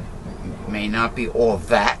may not be all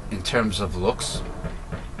that in terms of looks.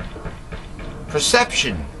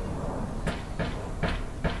 Perception.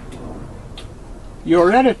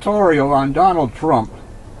 Your editorial on Donald Trump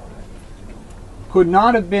could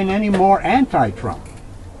not have been any more anti-Trump.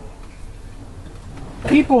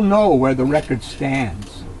 People know where the record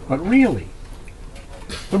stands, but really,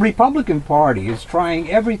 the Republican Party is trying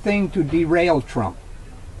everything to derail Trump,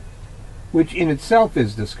 which in itself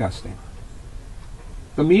is disgusting.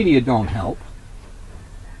 The media don't help.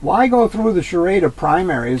 Why go through the charade of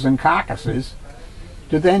primaries and caucuses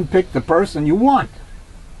to then pick the person you want?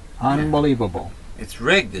 Unbelievable. It's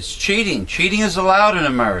rigged. It's cheating. Cheating is allowed in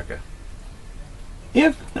America.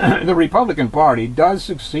 If the Republican Party does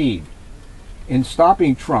succeed in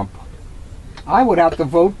stopping Trump, I would have to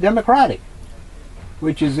vote Democratic,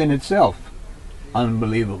 which is in itself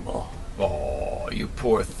unbelievable. Oh, you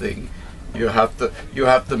poor thing. You have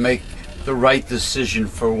to make the right decision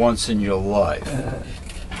for once in your life.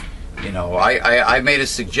 You know, I made a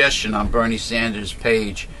suggestion on Bernie Sanders'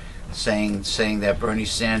 page saying that Bernie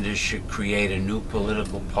Sanders should create a new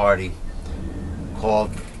political party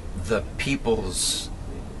called the People's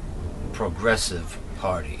Progressive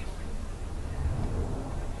Party.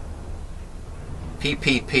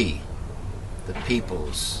 PPP. The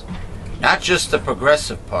people's. Not just the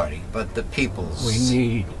Progressive Party, but the people's. We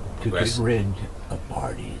need to get rid of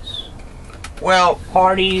parties. Well,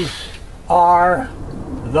 parties are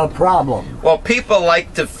the problem. Well, people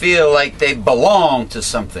like to feel like they belong to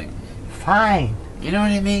something. Fine. You know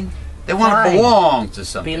what I mean? They want to belong to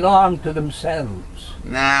something. Belong to themselves.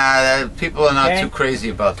 Nah, people are not too crazy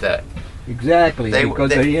about that. Exactly, because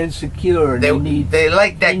they're insecure. They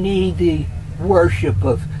like that. They need the worship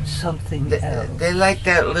of something else. They like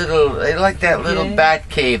that little. They like that little bat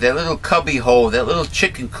cave, that little cubby hole, that little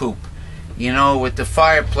chicken coop. You know, with the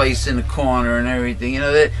fireplace in the corner and everything. You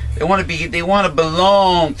know, they want to be. They want to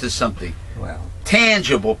belong to something. Well,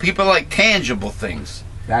 tangible. People like tangible things.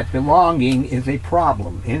 That belonging is a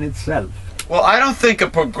problem in itself. Well, I don't think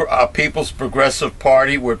a People's Progressive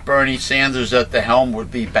Party with Bernie Sanders at the helm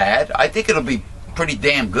would be bad. I think it'll be pretty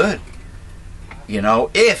damn good. You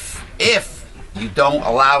know, if you don't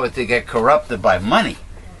allow it to get corrupted by money.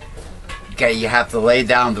 Okay, you have to lay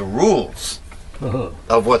down the rules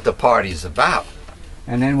of what the party's about.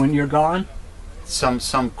 And then when you're gone?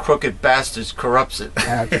 Some crooked bastards corrupts it.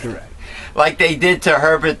 That's correct. Like they did to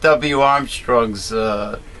Herbert W. Armstrong's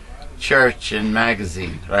church and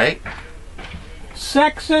magazine, right?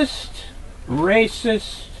 Sexist,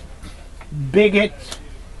 racist, bigot,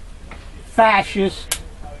 fascist,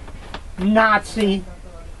 Nazi,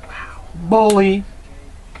 bully,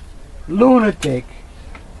 lunatic,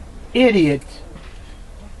 idiot,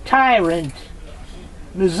 tyrant,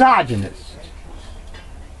 misogynist.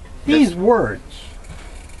 These words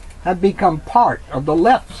have become part of the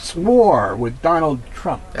left's war with Donald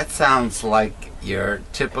Trump. That sounds like your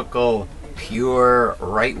typical pure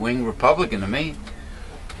right-wing Republican to me.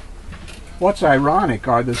 What's ironic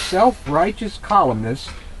are the self-righteous columnists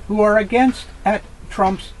who are aghast at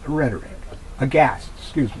Trump's rhetoric,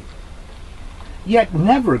 yet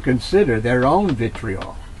never consider their own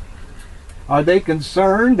vitriol. Are they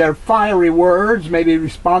concerned their fiery words may be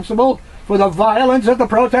responsible for the violence of the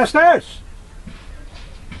protesters?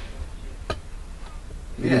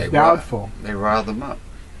 It is doubtful. They rile them up.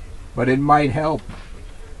 But it might help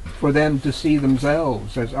for them to see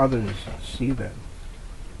themselves as others see them.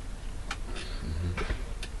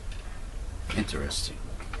 Interesting.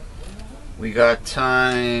 We got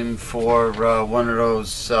time for one of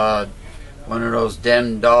those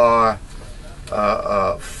Demdar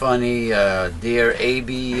funny Dear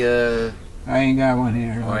Abby. I ain't got one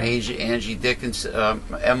here. Or Angie Dickinson.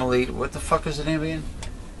 Emily, what the fuck is the name again?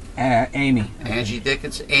 Amy. Angie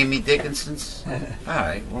Dickinson. Amy Dickinson's. All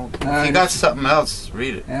right. Well, if you got something else,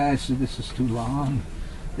 read it. So this is too long.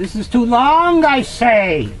 This is too long, I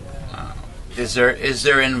say. Is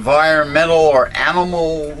there environmental or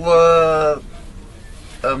animal?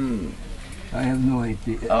 I have no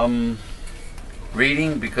idea.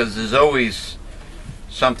 Reading, because there's always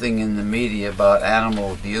something in the media about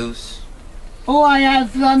animal abuse. Oh, I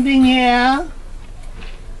have something here.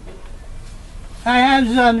 I have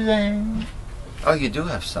something. Oh, you do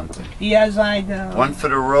have something. Yes, I do. One for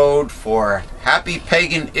the road for Happy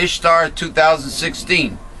Pagan Ishtar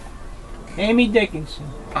 2016. Amy Dickinson.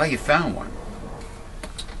 Oh, you found one.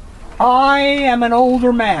 I am an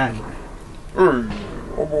older man. Hey, I'm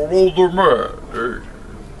an older man. Hey.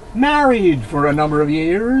 Married for a number of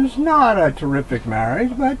years. Not a terrific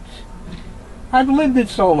marriage, but I've lived it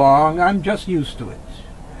so long, I'm just used to it.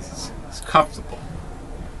 It's comfortable.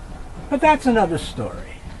 But that's another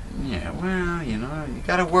story. Yeah, well, you know, you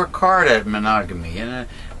got to work hard at monogamy. You know,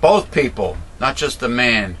 both people, not just the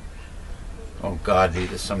man. Oh God,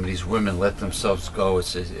 some of these women let themselves go.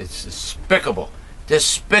 It's despicable,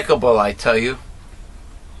 despicable, I tell you.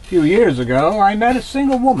 A few years ago, I met a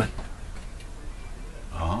single woman.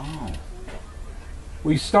 Oh.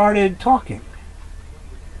 We started talking.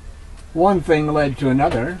 One thing led to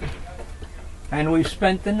another, and we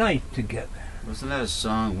spent the night together. Wasn't that a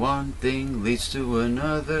song? One thing leads to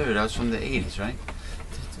another. That was from the 80s, right?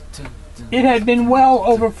 It had been well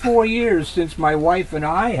over 4 years since my wife and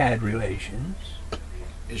I had relations.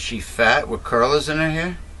 Is she fat with curlers in her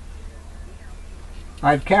hair?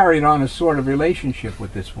 I've carried on a sort of relationship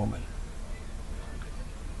with this woman.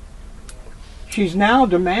 She's now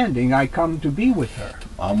demanding I come to be with her.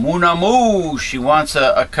 Mon amour, she wants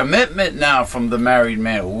a commitment now from the married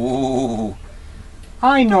man. Ooh.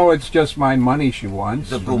 I know it's just my money she wants.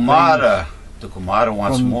 The Gumara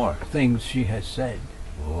wants more. Things she has said.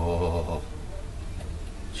 Oh,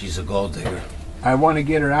 she's a gold digger. I want to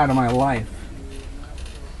get her out of my life.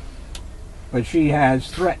 But she has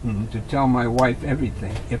threatened to tell my wife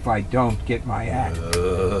everything if I don't get my act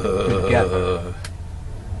together.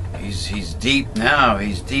 He's deep now.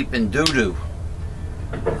 He's deep in doo-doo.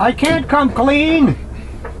 I can't come clean.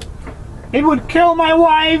 It would kill my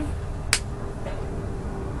wife.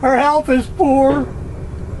 Her health is poor.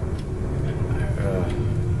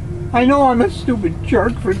 I know I'm a stupid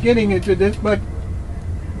jerk for getting into this, but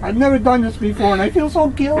I've never done this before and I feel so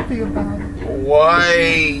guilty about it. Why,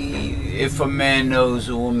 if a man knows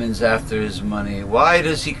a woman's after his money, why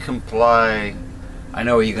does he comply, I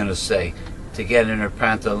know what you're going to say, to get in her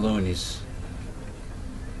pantaloonies?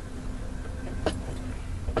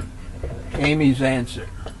 Amy's answer.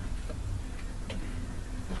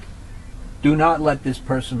 Do not let this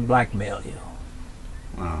person blackmail you.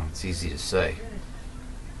 Well, it's easy to say.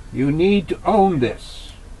 You need to own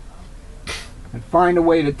this and find a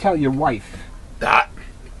way to tell your wife That.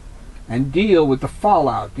 and deal with the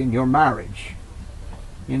fallout in your marriage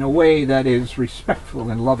in a way that is respectful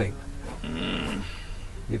and loving.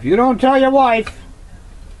 If you don't tell your wife,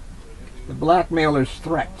 the blackmailer's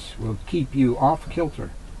threats will keep you off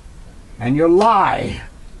kilter, and your lie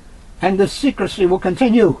and the secrecy will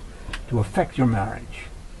continue to affect your marriage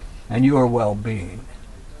and your well-being.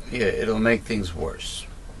 Yeah, it'll make things worse,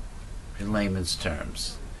 in layman's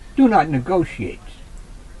terms. Do not negotiate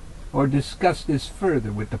or discuss this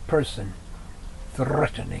further with the person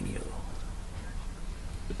threatening you.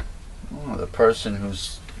 Well, the person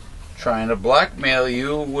who's trying to blackmail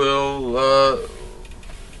you will,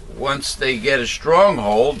 once they get a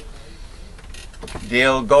stronghold,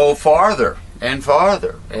 they'll go farther and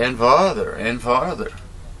farther and farther and farther.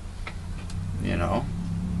 You know?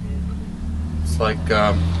 It's like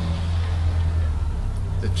the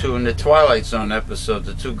two in the Twilight Zone episode,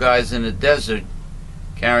 the two guys in the desert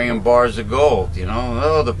carrying bars of gold. You know,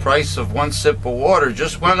 oh, the price of one sip of water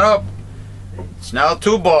just went up. It's now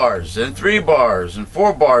 2 bars and 3 bars and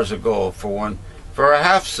 4 bars of gold for a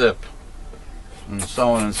half sip, and so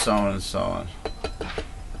on and so on and so on.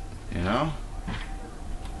 You know,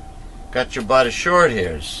 got you by the short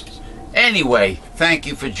hairs. Anyway, thank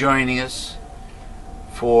you for joining us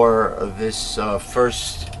for this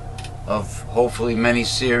first of hopefully many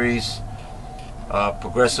series.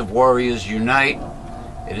 Progressive Warriors Unite.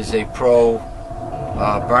 It is a pro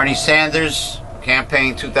Bernie Sanders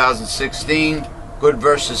campaign 2016, good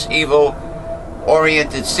versus evil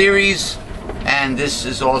oriented series, and this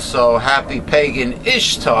is also Happy Pagan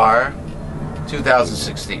Ishtar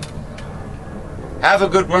 2016. Have a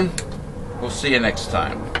good one. We'll see you next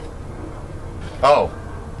time. Oh,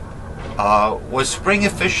 was spring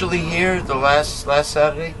officially here the last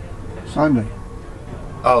Saturday? Sunday.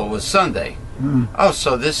 Oh, it was Sunday. Oh,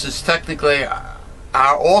 so this is technically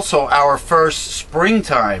also our first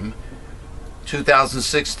springtime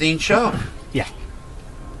 2016 show. Yeah.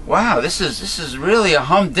 Wow, this is really a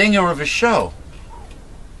humdinger of a show.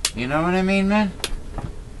 You know what I mean, man?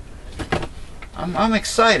 I'm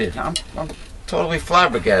excited. I'm totally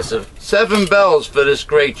flabbergasted. 7 bells for this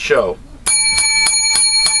great show.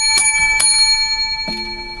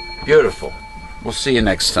 Beautiful. We'll see you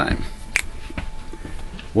next time.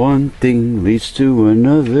 One thing leads to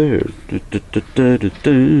another.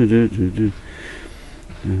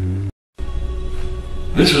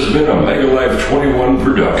 This has been a Mega Life 21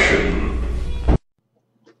 production.